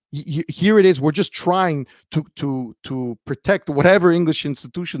 Here it is. We're just trying to protect whatever English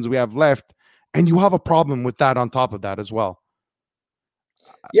institutions we have left, and you have a problem with that on top of that as well.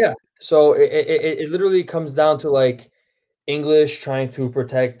 Yeah. So it literally comes down to like English trying to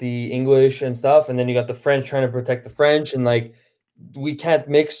protect the English and stuff, and then you got the French trying to protect the French, and like we can't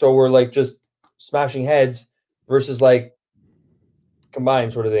mix, so we're like just smashing heads versus like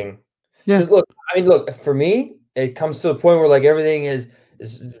combined sort of thing. Yeah. Look, for me, it comes to the point where like everything is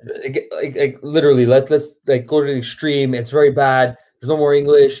like literally let's like go to the extreme. It's very bad. There's no more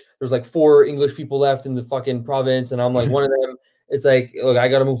English. There's like 4 English people left in the fucking province, and I'm like one of them. It's like, look, I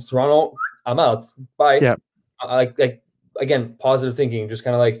got to move to Toronto. I'm out. Bye. Yeah. Like again, positive thinking, just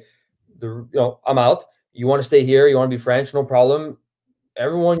kind of like I'm out. You want to stay here? You want to be French? No problem.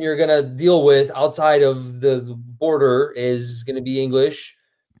 Everyone you're gonna deal with outside of the border is gonna be English.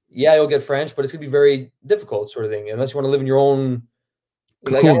 Yeah, you'll get French, but it's gonna be very difficult, sort of thing. Unless you want to live in your own.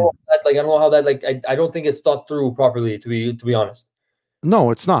 Like, I don't know how that. Like, I don't think it's thought through properly. To be honest.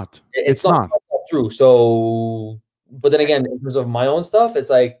 No, it's not. It's not. through. So, but then again, in terms of my own stuff, it's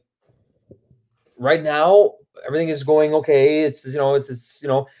like right now everything is going okay. It's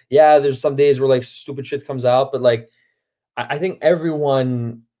yeah. There's some days where like stupid shit comes out, but like I think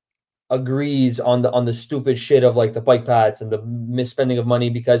everyone agrees on the stupid shit of like the bike paths and the misspending of money,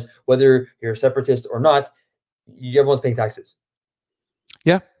 because whether you're a separatist or not, everyone's paying taxes.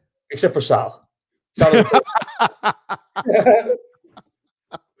 Yeah, except for Sal.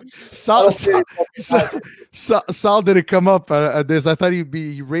 Sal didn't come up at this. I thought he'd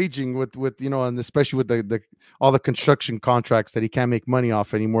be raging with and especially with the all the construction contracts that he can't make money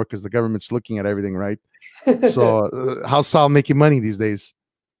off anymore because the government's looking at everything, right? So how's Sal making money these days?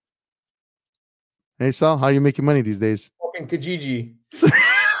 Hey Sal, how are you making money these days? Fucking Kijiji.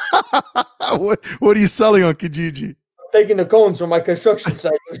 What are you selling on Kijiji? I'm taking the cones from my construction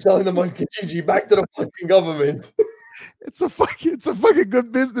site and selling them on Kijiji back to the fucking government. It's a fucking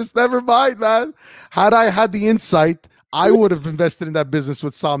good business. Never mind, man. Had I had the insight, I would have invested in that business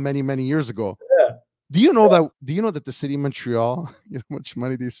with Sal many, many years ago. Yeah. Do you know that the city of Montreal, you know how much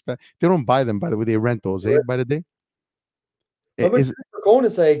money they spend? They don't buy them, by the way. They rent those, by the day. Per cone,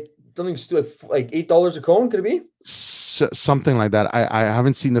 it's like something like $8 a cone. Could it be something like that? I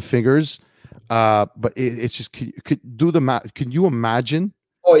haven't seen the figures, but it's just could do the math. Can you imagine?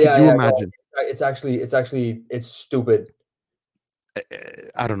 Oh yeah, can you imagine? No. It's stupid.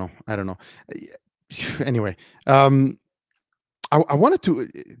 I don't know. Anyway, I wanted to.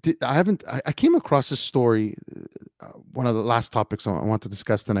 I came across this story. One of the last topics I want to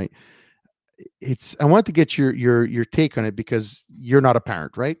discuss tonight. I want to get your take on it because you're not a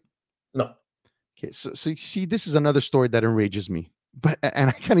parent, right? No. Okay, so you see, this is another story that enrages me, and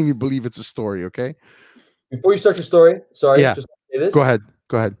I can't even believe it's a story. Okay. Before you start your story, sorry. Yeah. Just say this. Go ahead.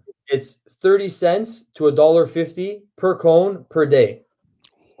 It's 30 cents to $1.50 per cone per day.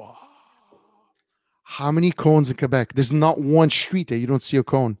 Wow. How many cones in Quebec? There's not one street that you don't see a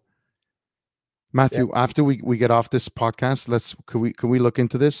cone. Matthew, after we get off this podcast, can we look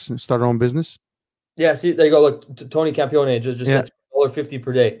into this and start our own business? Yeah, see, there you go. Look, Tony Campione just said $1.50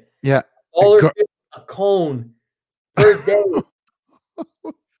 per day. Yeah. $1.50 a cone per day.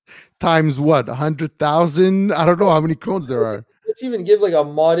 Times what? 100,000? I don't know how many cones there are. Let's even give like a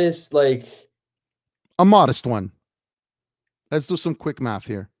modest one. Let's do some quick math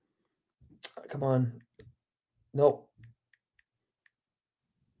here. Come on. No.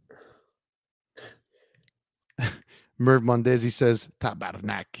 Merv Mondesi says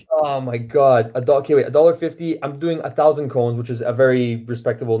tabarnak. Oh my god. $1.50. I'm doing 1,000 cones, which is a very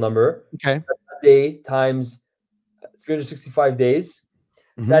respectable number. Okay. A day times 365 days.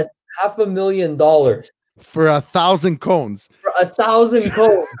 Mm-hmm. That's $500,000 for 1,000 cones. For 1,000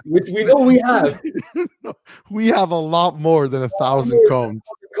 cones, which we know we have. We have a lot more than 1,000 cones.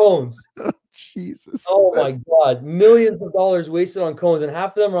 Oh, Jesus. Oh my god. Millions of dollars wasted on cones, and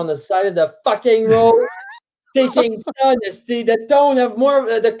half of them are on the side of the fucking road. Taking sun to see the cone have more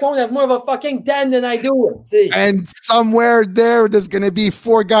of a fucking den than I do. See, and somewhere there's gonna be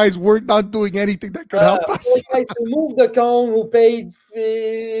 4 guys not doing anything that could help us. 4 guys to move the cone who paid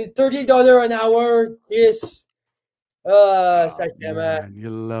 $30 an hour. Yes. Man, you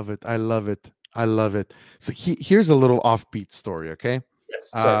love it. I love it. So here's a little offbeat story. Okay.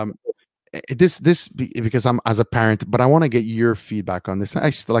 Yes. This because I'm as a parent, but I want to get your feedback on this.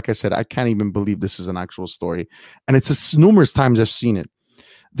 Like I said, I can't even believe this is an actual story, and it's numerous times I've seen it.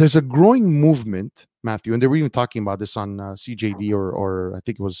 There's a growing movement, Matthew, and they were even talking about this on CJD or I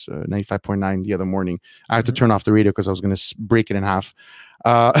think it was 95.9 the other morning. I had to turn off the radio because I was going to break it in half.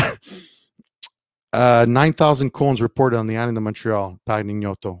 9,000 cones reported on the island of Montreal,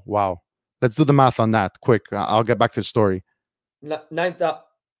 Parignoto. Wow. Let's do the math on that quick. I'll get back to the story.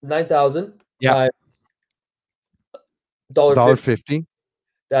 9,000. Yeah. $1.50.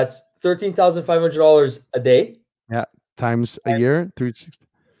 That's $13,500 a day. Yeah. Times a year.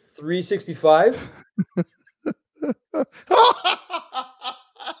 365. $5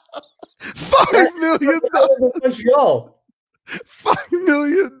 million. Montreal. $5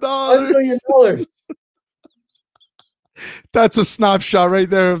 million. $5 million. That's a snapshot right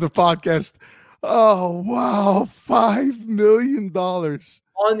there of the podcast. Oh wow, $5 million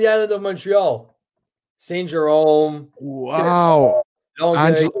on the island of Montreal, Saint Jerome. Wow,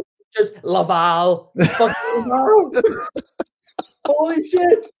 just Laval. Holy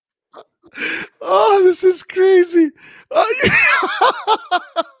shit! Oh, this is crazy.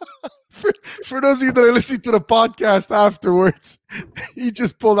 For those of you that are listening to the podcast afterwards, he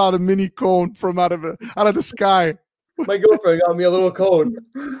just pulled out a mini cone from out of the sky. My girlfriend got me a little cone.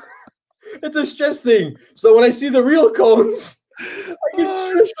 It's a stress thing. So when I see the real cones, I get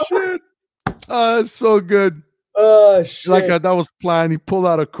stressed. Shit. So good. Oh shit! Like that was planned. He pulled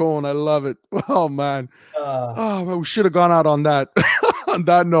out a cone. I love it. Oh man. Oh man, we should have gone out on that on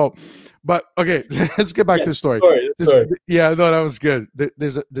that note. But okay, let's get back to the story. Yeah, no, that was good.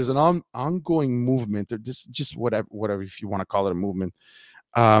 There's an ongoing movement, or just whatever if you want to call it a movement.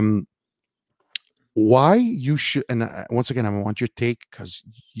 Why you should, and once again, I want your take because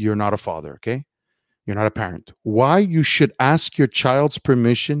you're not a father, okay? You're not a parent. Why you should ask your child's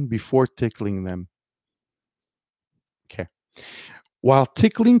permission before tickling them. Okay. While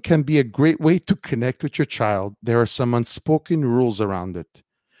tickling can be a great way to connect with your child, there are some unspoken rules around it.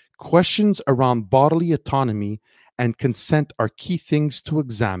 Questions around bodily autonomy and consent are key things to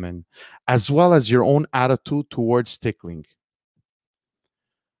examine, as well as your own attitude towards tickling.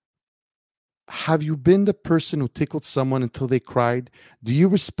 Have you been the person who tickled someone until they cried? Do you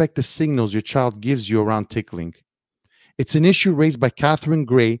respect the signals your child gives you around tickling? It's an issue raised by Catherine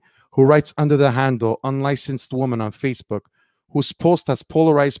Gray, who writes under the handle Unlicensed Woman on Facebook, whose post has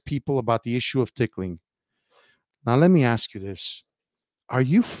polarized people about the issue of tickling. Now, let me ask you this. Are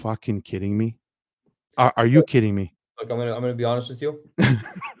you fucking kidding me? Are you kidding me? Look, I'm gonna be honest with you. I'm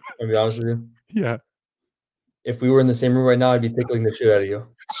gonna be honest with you. Yeah. If we were in the same room right now, I'd be tickling the shit out of you.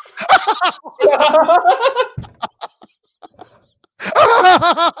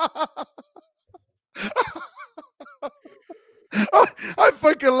 I'm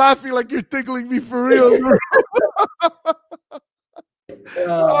fucking laughing like you're tickling me for real.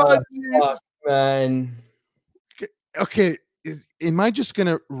 Oh, fuck, man. Okay. Am I just going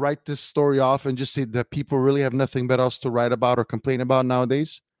to write this story off and just say that people really have nothing but else to write about or complain about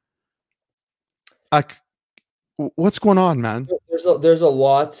nowadays? Like, what's going on, man? There's a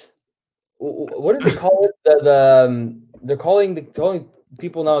lot. What do they call it? They're calling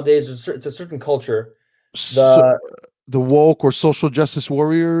people nowadays. It's a certain culture. The woke or social justice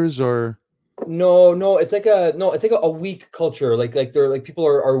warriors, or no, it's like a weak culture. Like they're like people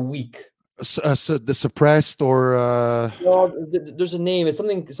are weak. So the suppressed or no, there's a name. It's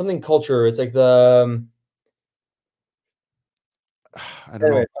something culture. It's like the I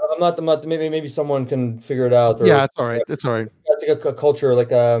don't know. I'm not. Maybe someone can figure it out. Or, yeah, it's all right. It's all right. It's like a culture,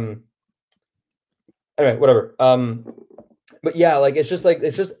 like Anyway, whatever. But yeah, like it's just like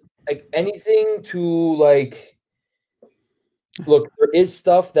anything to like. Look, there is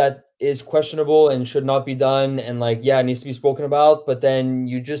stuff that is questionable and should not be done, and like it needs to be spoken about. But then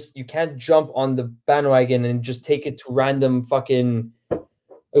you can't jump on the bandwagon and just take it to random fucking. I'm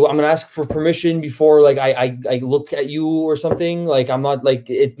gonna ask for permission before like I look at you or something. Like I'm not like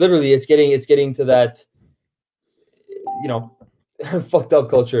it. Literally, it's getting to that. Fucked up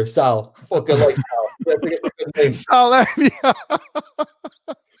culture. Sal, fucking like Sal.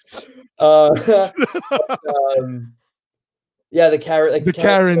 Yeah, the Karen, like the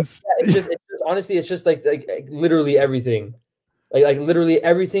Karens. Yeah, it's just honestly, it's just like literally everything, like literally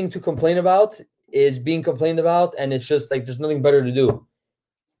everything to complain about is being complained about, and it's just like there's nothing better to do.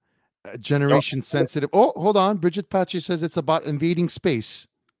 Generation sensitive. Oh, hold on. Bridget Pachi says it's about invading space.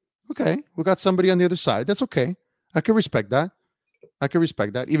 Okay, we got somebody on the other side. That's okay. I can respect that.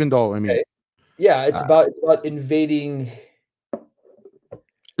 Even though I mean, okay. Yeah, it's about invading.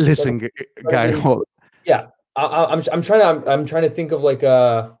 Listen, guy. Hold. Yeah. I'm trying to think of like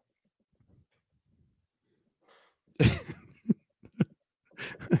a.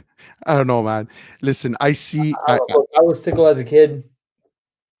 I don't know, man. Listen, I see. I was tickled as a kid.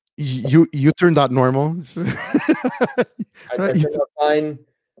 You turned out normal. I turned out fine.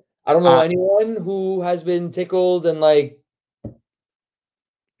 I don't know anyone who has been tickled and like.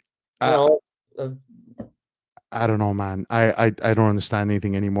 I don't know, man. I don't understand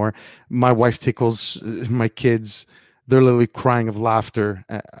anything anymore. My wife tickles my kids. They're literally crying of laughter.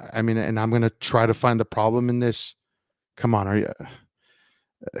 I mean, and I'm going to try to find the problem in this. Come on, are you?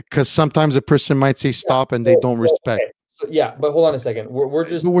 Because sometimes a person might say stop and they don't respect. Okay. So, yeah, but hold on a second. We're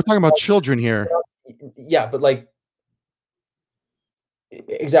talking about children here. Yeah, but like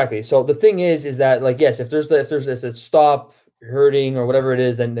exactly. So the thing is that like yes, if there's a stop hurting or whatever it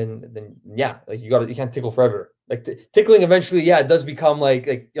is, then yeah, like you can't tickle forever. Like tickling eventually, yeah, it does become like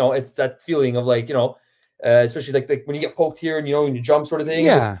it's that feeling of like especially like when you get poked here and when you jump sort of thing.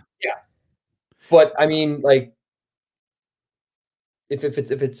 Yeah. But I mean, like if it's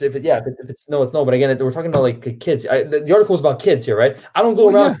no, it's no. But again, we're talking about like kids. The article is about kids here, right? I don't go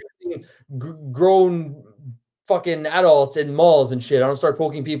around grown fucking adults in malls and shit. I don't start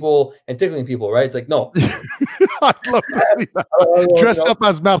poking people and tickling people, right? It's like no. I'd love to see that. Dressed up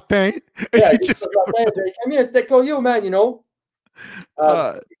as Martin. Yeah, come here, tickle you, man.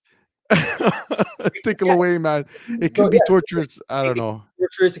 Tickle away, man. It can be torturous. I don't know.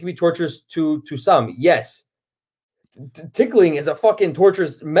 Torturous. It can be torturous to some. Yes. Tickling is a fucking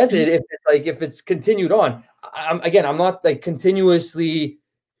torturous method if it's continued on. I'm not like continuously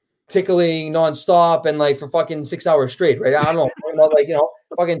tickling nonstop and like for fucking 6 hours straight, right? I don't know. I'm about like,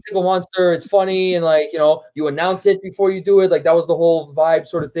 fucking Tickle Monster. It's funny and like, you announce it before you do it. Like that was the whole vibe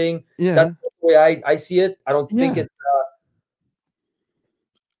sort of thing. Yeah. That's the way I see it. I don't think it's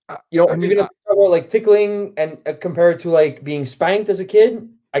if you're gonna talk about like tickling and compare it to like being spanked as a kid,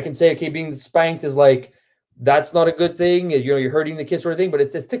 I can say, okay, being spanked is like, that's not a good thing. You're hurting the kid sort of thing, but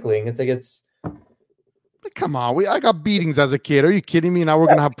it's tickling. It's like, come on. I got beatings as a kid. Are you kidding me? Now we're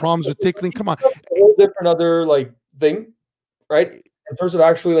going to have problems with tickling. Come on. A whole different other like thing, right? In terms of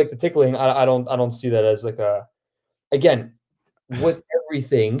actually like the tickling, I don't see that as like again, with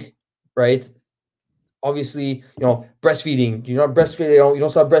everything, right? Obviously, breastfeeding, you don't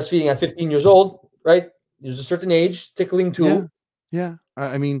stop breastfeeding at 15 years old, right? There's a certain age, tickling too. Yeah.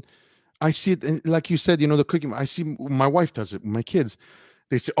 I mean, I see it, like you said, the cooking. I see my wife does it. My kids,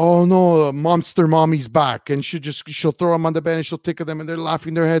 they say, "Oh no, monster mommy's back," and she'll throw them on the bed and she'll tickle them, and they're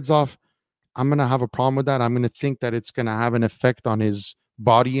laughing their heads off. I'm gonna have a problem with that. I'm gonna think that it's gonna have an effect on his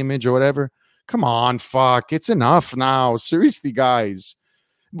body image or whatever. Come on, fuck, it's enough now. Seriously, guys.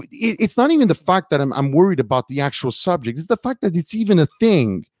 It's not even the fact that I'm worried about the actual subject. It's the fact that it's even a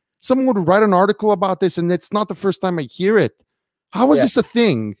thing. Someone would write an article about this, and it's not the first time I hear it. How is this a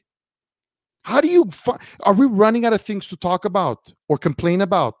thing? How do you? Are we running out of things to talk about, or complain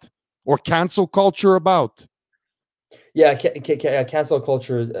about, or cancel culture about? Yeah, cancel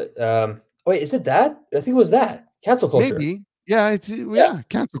culture. Wait, is it that? I think it was that cancel culture. Maybe. Yeah,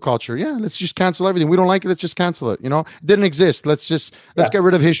 cancel culture. Yeah, let's just cancel everything. We don't like it. Let's just cancel it. It didn't exist. Let's get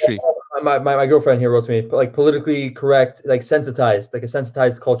rid of history. My girlfriend here wrote to me, like politically correct, like sensitized, like a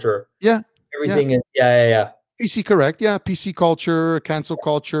sensitized culture. Yeah, everything is. Yeah. PC correct. Yeah, PC culture, cancel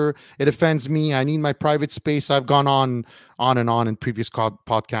culture. It offends me. I need my private space. I've gone on and on in previous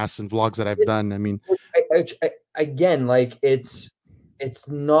podcasts and vlogs that I've done. I mean, again, like it's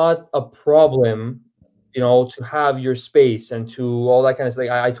not a problem, to have your space and to all that kind of stuff.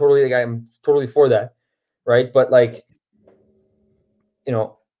 Like, I'm totally for that, right? But like,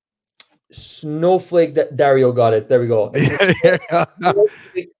 snowflake. Dario got it. There we go.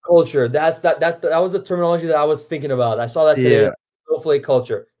 Snowflake culture. That was the terminology that I was thinking about. I saw that today. Yeah. Snowflake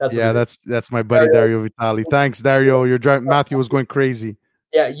culture. That's my buddy Dario Vitali. Thanks, Dario. You're driving. Matthew was going crazy.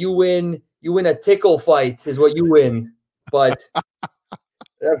 Yeah, you win. You win a tickle fight is what you win. But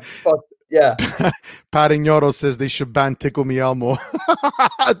yeah. Pat Ignoro says they should ban Tickle Me Elmo.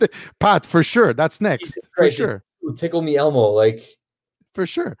 Pat, for sure. That's next. For sure. Tickle Me Elmo, like for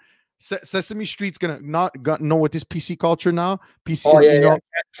sure. Sesame Street's gonna not know what this PC culture now. PC,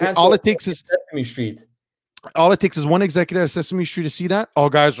 all it takes is Sesame Street. All it takes is one executive at Sesame Street to see that. Oh,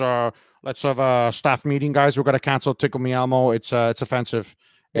 guys, let's have a staff meeting, guys. We're gonna cancel Tickle Me Elmo. It's offensive.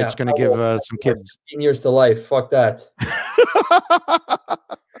 Yeah, it's gonna give some kids 15 years to life. Fuck that.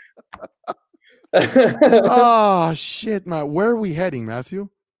 Oh shit, man. Where are we heading, Matthew?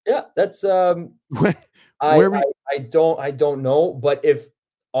 Yeah, that's I don't know, but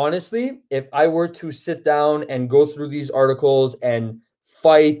honestly, if I were to sit down and go through these articles and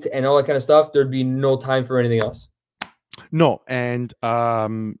fight and all that kind of stuff, there'd be no time for anything else. No, and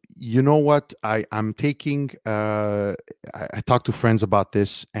you know what? I'm taking. I talk to friends about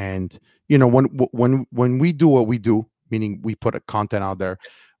this, and when we do what we do, meaning we put a content out there,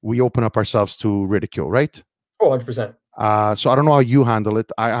 we open up ourselves to ridicule, right? Oh, 100%. So I don't know how you handle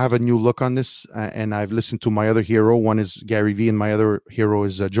it. I have a new look on this, and I've listened to my other hero. One is Gary Vee, and my other hero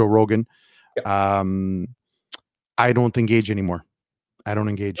is Joe Rogan. Yep. I don't engage anymore. I don't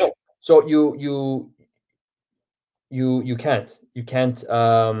engage. No. So you can't.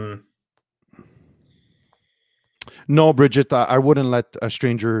 No, Bridget, I wouldn't let a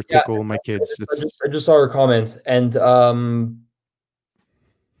stranger tickle my kids. I just saw her comment, and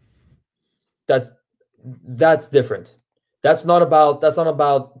that's different. That's not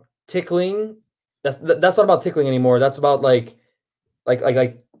about tickling. That's not about tickling anymore. That's about like I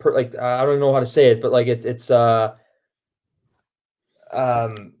don't even know how to say it, but like it's like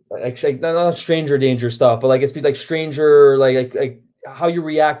not stranger danger stuff, but like it's like stranger like how you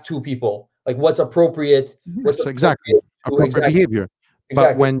react to people, like what's appropriate. What's appropriate behavior.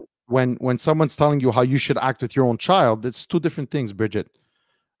 Exactly. But when someone's telling you how you should act with your own child, it's two different things, Bridget.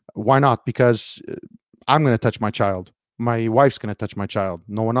 Why not? Because I'm going to touch my child. My wife's going to touch my child.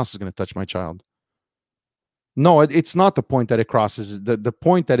 No one else is going to touch my child. No, it's not the point that it crosses. The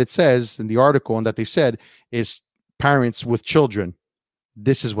point that it says in the article and that they said is parents with children.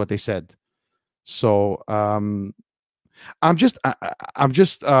 This is what they said. So I'm just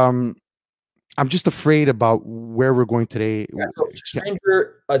I'm just afraid about where we're going today. Yeah, so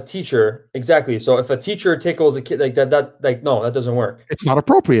stranger, a teacher, exactly. So if a teacher tickles a kid like that, like no, that doesn't work. It's not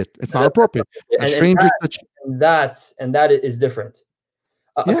appropriate. It's not appropriate. A stranger and that is different.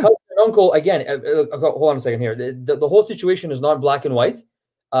 A cousin and uncle, again. Hold on a second here. The whole situation is not black and white.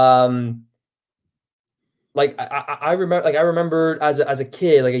 Like I remember as a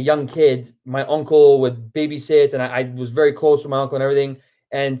kid, like a young kid, my uncle would babysit, and I was very close to my uncle and everything,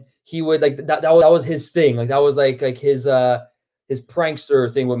 and he would like that was his thing. Like that was like his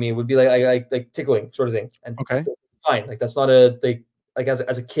prankster thing with me would be like tickling sort of thing. And okay, fine. Like that's not a like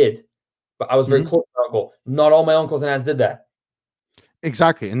as a kid, but I was very close to my uncle. Not all my uncles and aunts did that.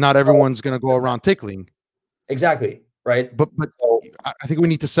 Exactly. And not everyone's going to go around tickling. Exactly. Right. But I think we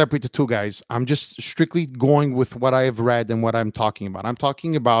need to separate the two, guys. I'm just strictly going with what I have read and what I'm talking about. I'm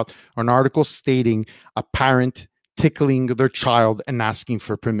talking about an article stating a parent tickling their child and asking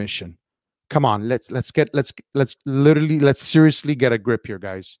for permission. Come on, let's seriously get a grip here,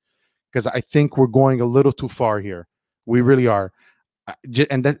 guys, because I think we're going a little too far here. We really are.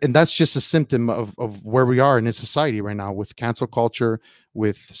 And that's just a symptom of where we are in this society right now, with cancel culture,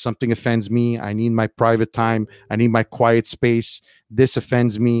 with something offends me, I need my private time, I need my quiet space, this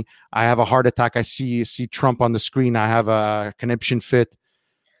offends me, I have a heart attack, I see Trump on the screen, I have a conniption fit.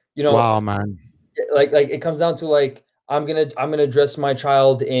 Wow, man. Like it comes down to like I'm gonna dress my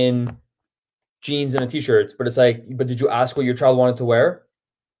child in jeans and a t-shirt, but it's like, but did you ask what your child wanted to wear?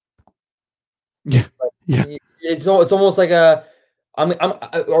 Yeah. It's almost like a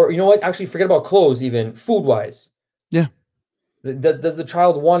or you know what? Actually, forget about clothes. Even food wise, yeah. Does the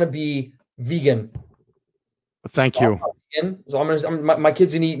child want to be vegan? Thank you. So my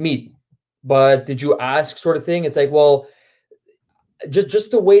kids gonna eat meat, but did you ask, sort of thing? It's like, well,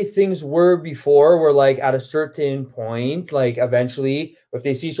 just the way things were before, were like at a certain point, like eventually, if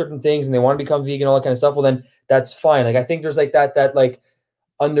they see certain things and they want to become vegan, all that kind of stuff, well, then that's fine. Like I think there's like that like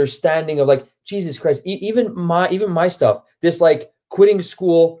understanding of like, Jesus Christ, even my stuff, this like quitting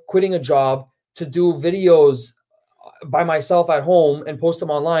school, quitting a job to do videos by myself at home and post them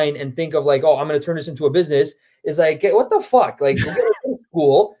online and think of like, oh, I'm going to turn this into a business, is like, what the fuck? Like, go get a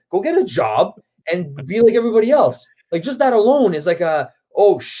school, go get a job and be like everybody else. Like just that alone is like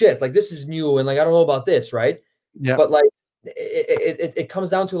oh shit, like this is new. And like, I don't know about this. Right. Yeah. But like, it comes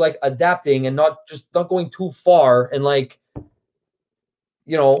down to like adapting and not going too far. And like,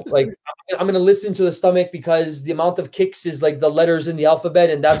 you know, like I'm going to listen to the stomach because the amount of kicks is like the letters in the alphabet,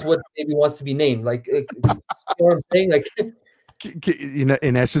 and that's what maybe wants to be named. Like, you know what I'm saying? Like, you know,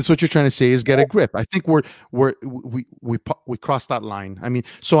 in essence, what you're trying to say is get a grip. I think we crossed that line. I mean,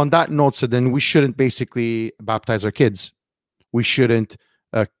 so on that note, so then we shouldn't basically baptize our kids. We shouldn't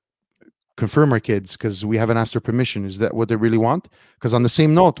confirm our kids because we haven't asked their permission. Is that what they really want? Because on the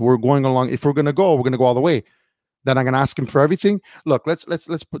same note, we're going along. If we're going to go all the way. Then I'm going to ask him for everything. Look, let's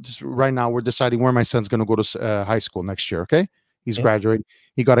put this right now. We're deciding where my son's going to go to high school next year. Okay. He's graduating.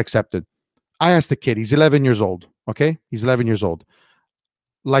 He got accepted. I asked the kid, he's 11 years old. Okay. He's 11 years old.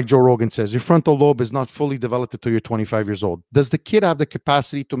 Like Joe Rogan says, your frontal lobe is not fully developed until you're 25 years old. Does the kid have the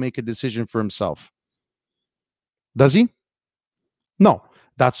capacity to make a decision for himself? Does he? No.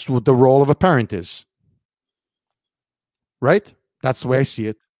 That's what the role of a parent is. Right? That's the way I see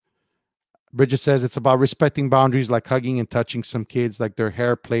it. Bridget says it's about respecting boundaries, like hugging and touching some kids, like their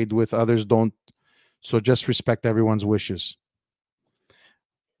hair played with, others don't. So just respect everyone's wishes.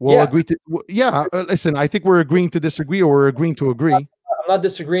 We'll agree to, listen, I think we're agreeing to disagree, or we're agreeing to agree. I'm not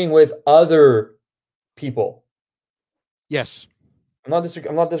disagreeing with other people. Yes. I'm not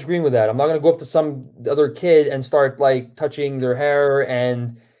disagreeing with that. I'm not going to go up to some other kid and start like touching their hair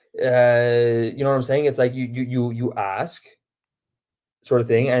and, you know what I'm saying? It's like you ask, sort of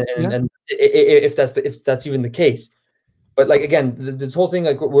thing, and if that's even the case. But like again, this whole thing,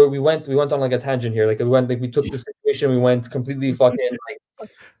 like where we went on like a tangent here. Like we took the situation, we went completely fucking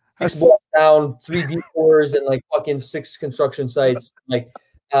like 6 blocks down, 3 detours, and like fucking 6 construction sites. Like,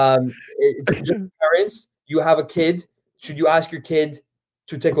 just parents, you have a kid. Should you ask your kid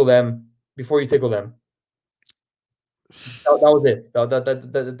to tickle them before you tickle them? That was it.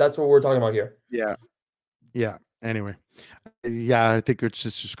 That's what we're talking about here. Yeah. Anyway, yeah, I think it's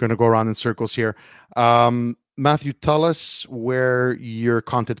just going to go around in circles here. Matthew, tell us where your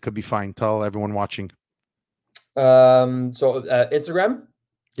content could be found. Tell everyone watching. So Instagram.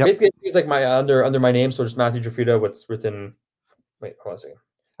 Yep. Basically, it's like my under my name, so just Matthew Jafrida. What's written? Wait, hold on a second.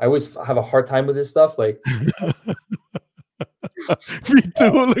 I always have a hard time with this stuff. Like, me too.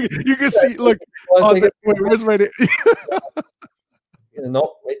 Look, you can see. Look, wait, where's my name?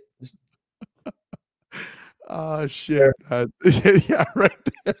 No, wait. Oh shit! Yeah, right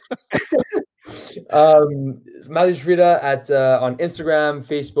there. Matthew Safrida at on Instagram,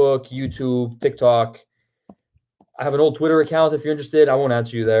 Facebook, YouTube, TikTok. I have an old Twitter account if you're interested. I won't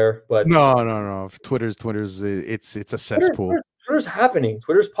answer you there, but no. Twitter's it's a cesspool. Twitter's happening.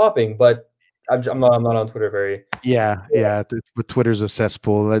 Twitter's popping, but I'm not on Twitter very. Yeah. But Twitter's a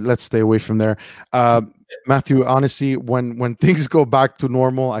cesspool. Let's stay away from there. Matthew, honestly, when things go back to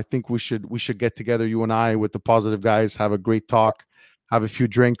normal, I think we should get together, you and I, with the positive guys, have a great talk, have a few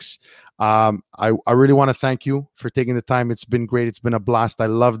drinks. I really want to thank you for taking the time. It's been great. It's been a blast. I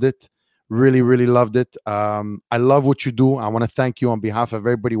loved it. Really, really loved it. I love what you do. I want to thank you on behalf of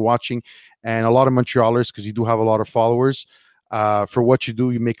everybody watching and a lot of Montrealers, because you do have a lot of followers, for what you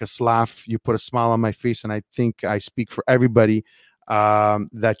do. You make us laugh. You put a smile on my face. And I think I speak for everybody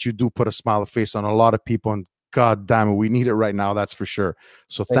that you do put a smile on face on a lot of people. And God damn it, we need it right now. That's for sure.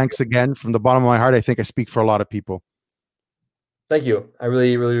 So thanks again from the bottom of my heart. I think I speak for a lot of people. Thank you. I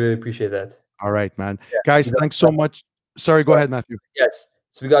really, really, really appreciate that. All right, man. Guys, thanks so much. Sorry, go ahead, Matthew. Yes.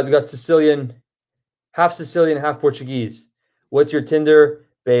 So we got Sicilian, half Portuguese. What's your Tinder,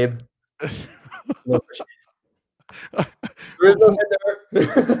 babe? There is no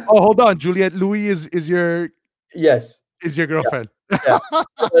Tinder. Oh, hold on. Juliette Louis is your yes. Is your girlfriend? Yeah.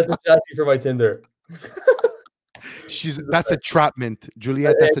 That's exactly for my Tinder. That's a trapment,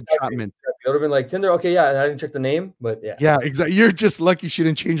 Juliette. That's a trapment. It would have been like Tinder. Okay, yeah, I didn't check the name, but yeah. Yeah, exactly. You're just lucky she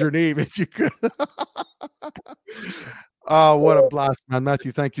didn't change her name if you could. Oh, what a blast, man.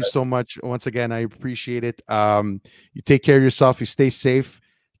 Matthew, thank you so much. Once again, I appreciate it. You take care of yourself. You stay safe.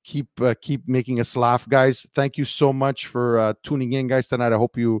 Keep making us laugh, guys. Thank you so much for tuning in, guys, tonight. I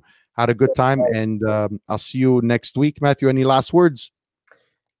hope you had a good time, and I'll see you next week. Matthew, any last words?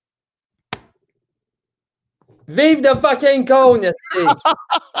 Vive the fucking cone!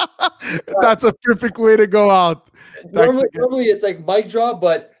 That's a perfect way to go out. Normally it's like mic drop,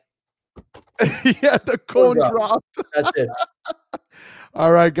 but yeah, the cone drop. That's it.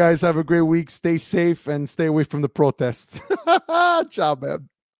 All right, guys, have a great week. Stay safe and stay away from the protests. Ciao, man.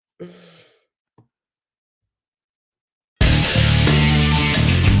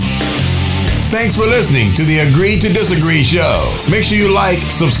 Thanks for listening to the Agree to Disagree show. Make sure you like,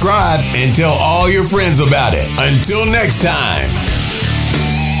 subscribe, and tell all your friends about it. Until next time.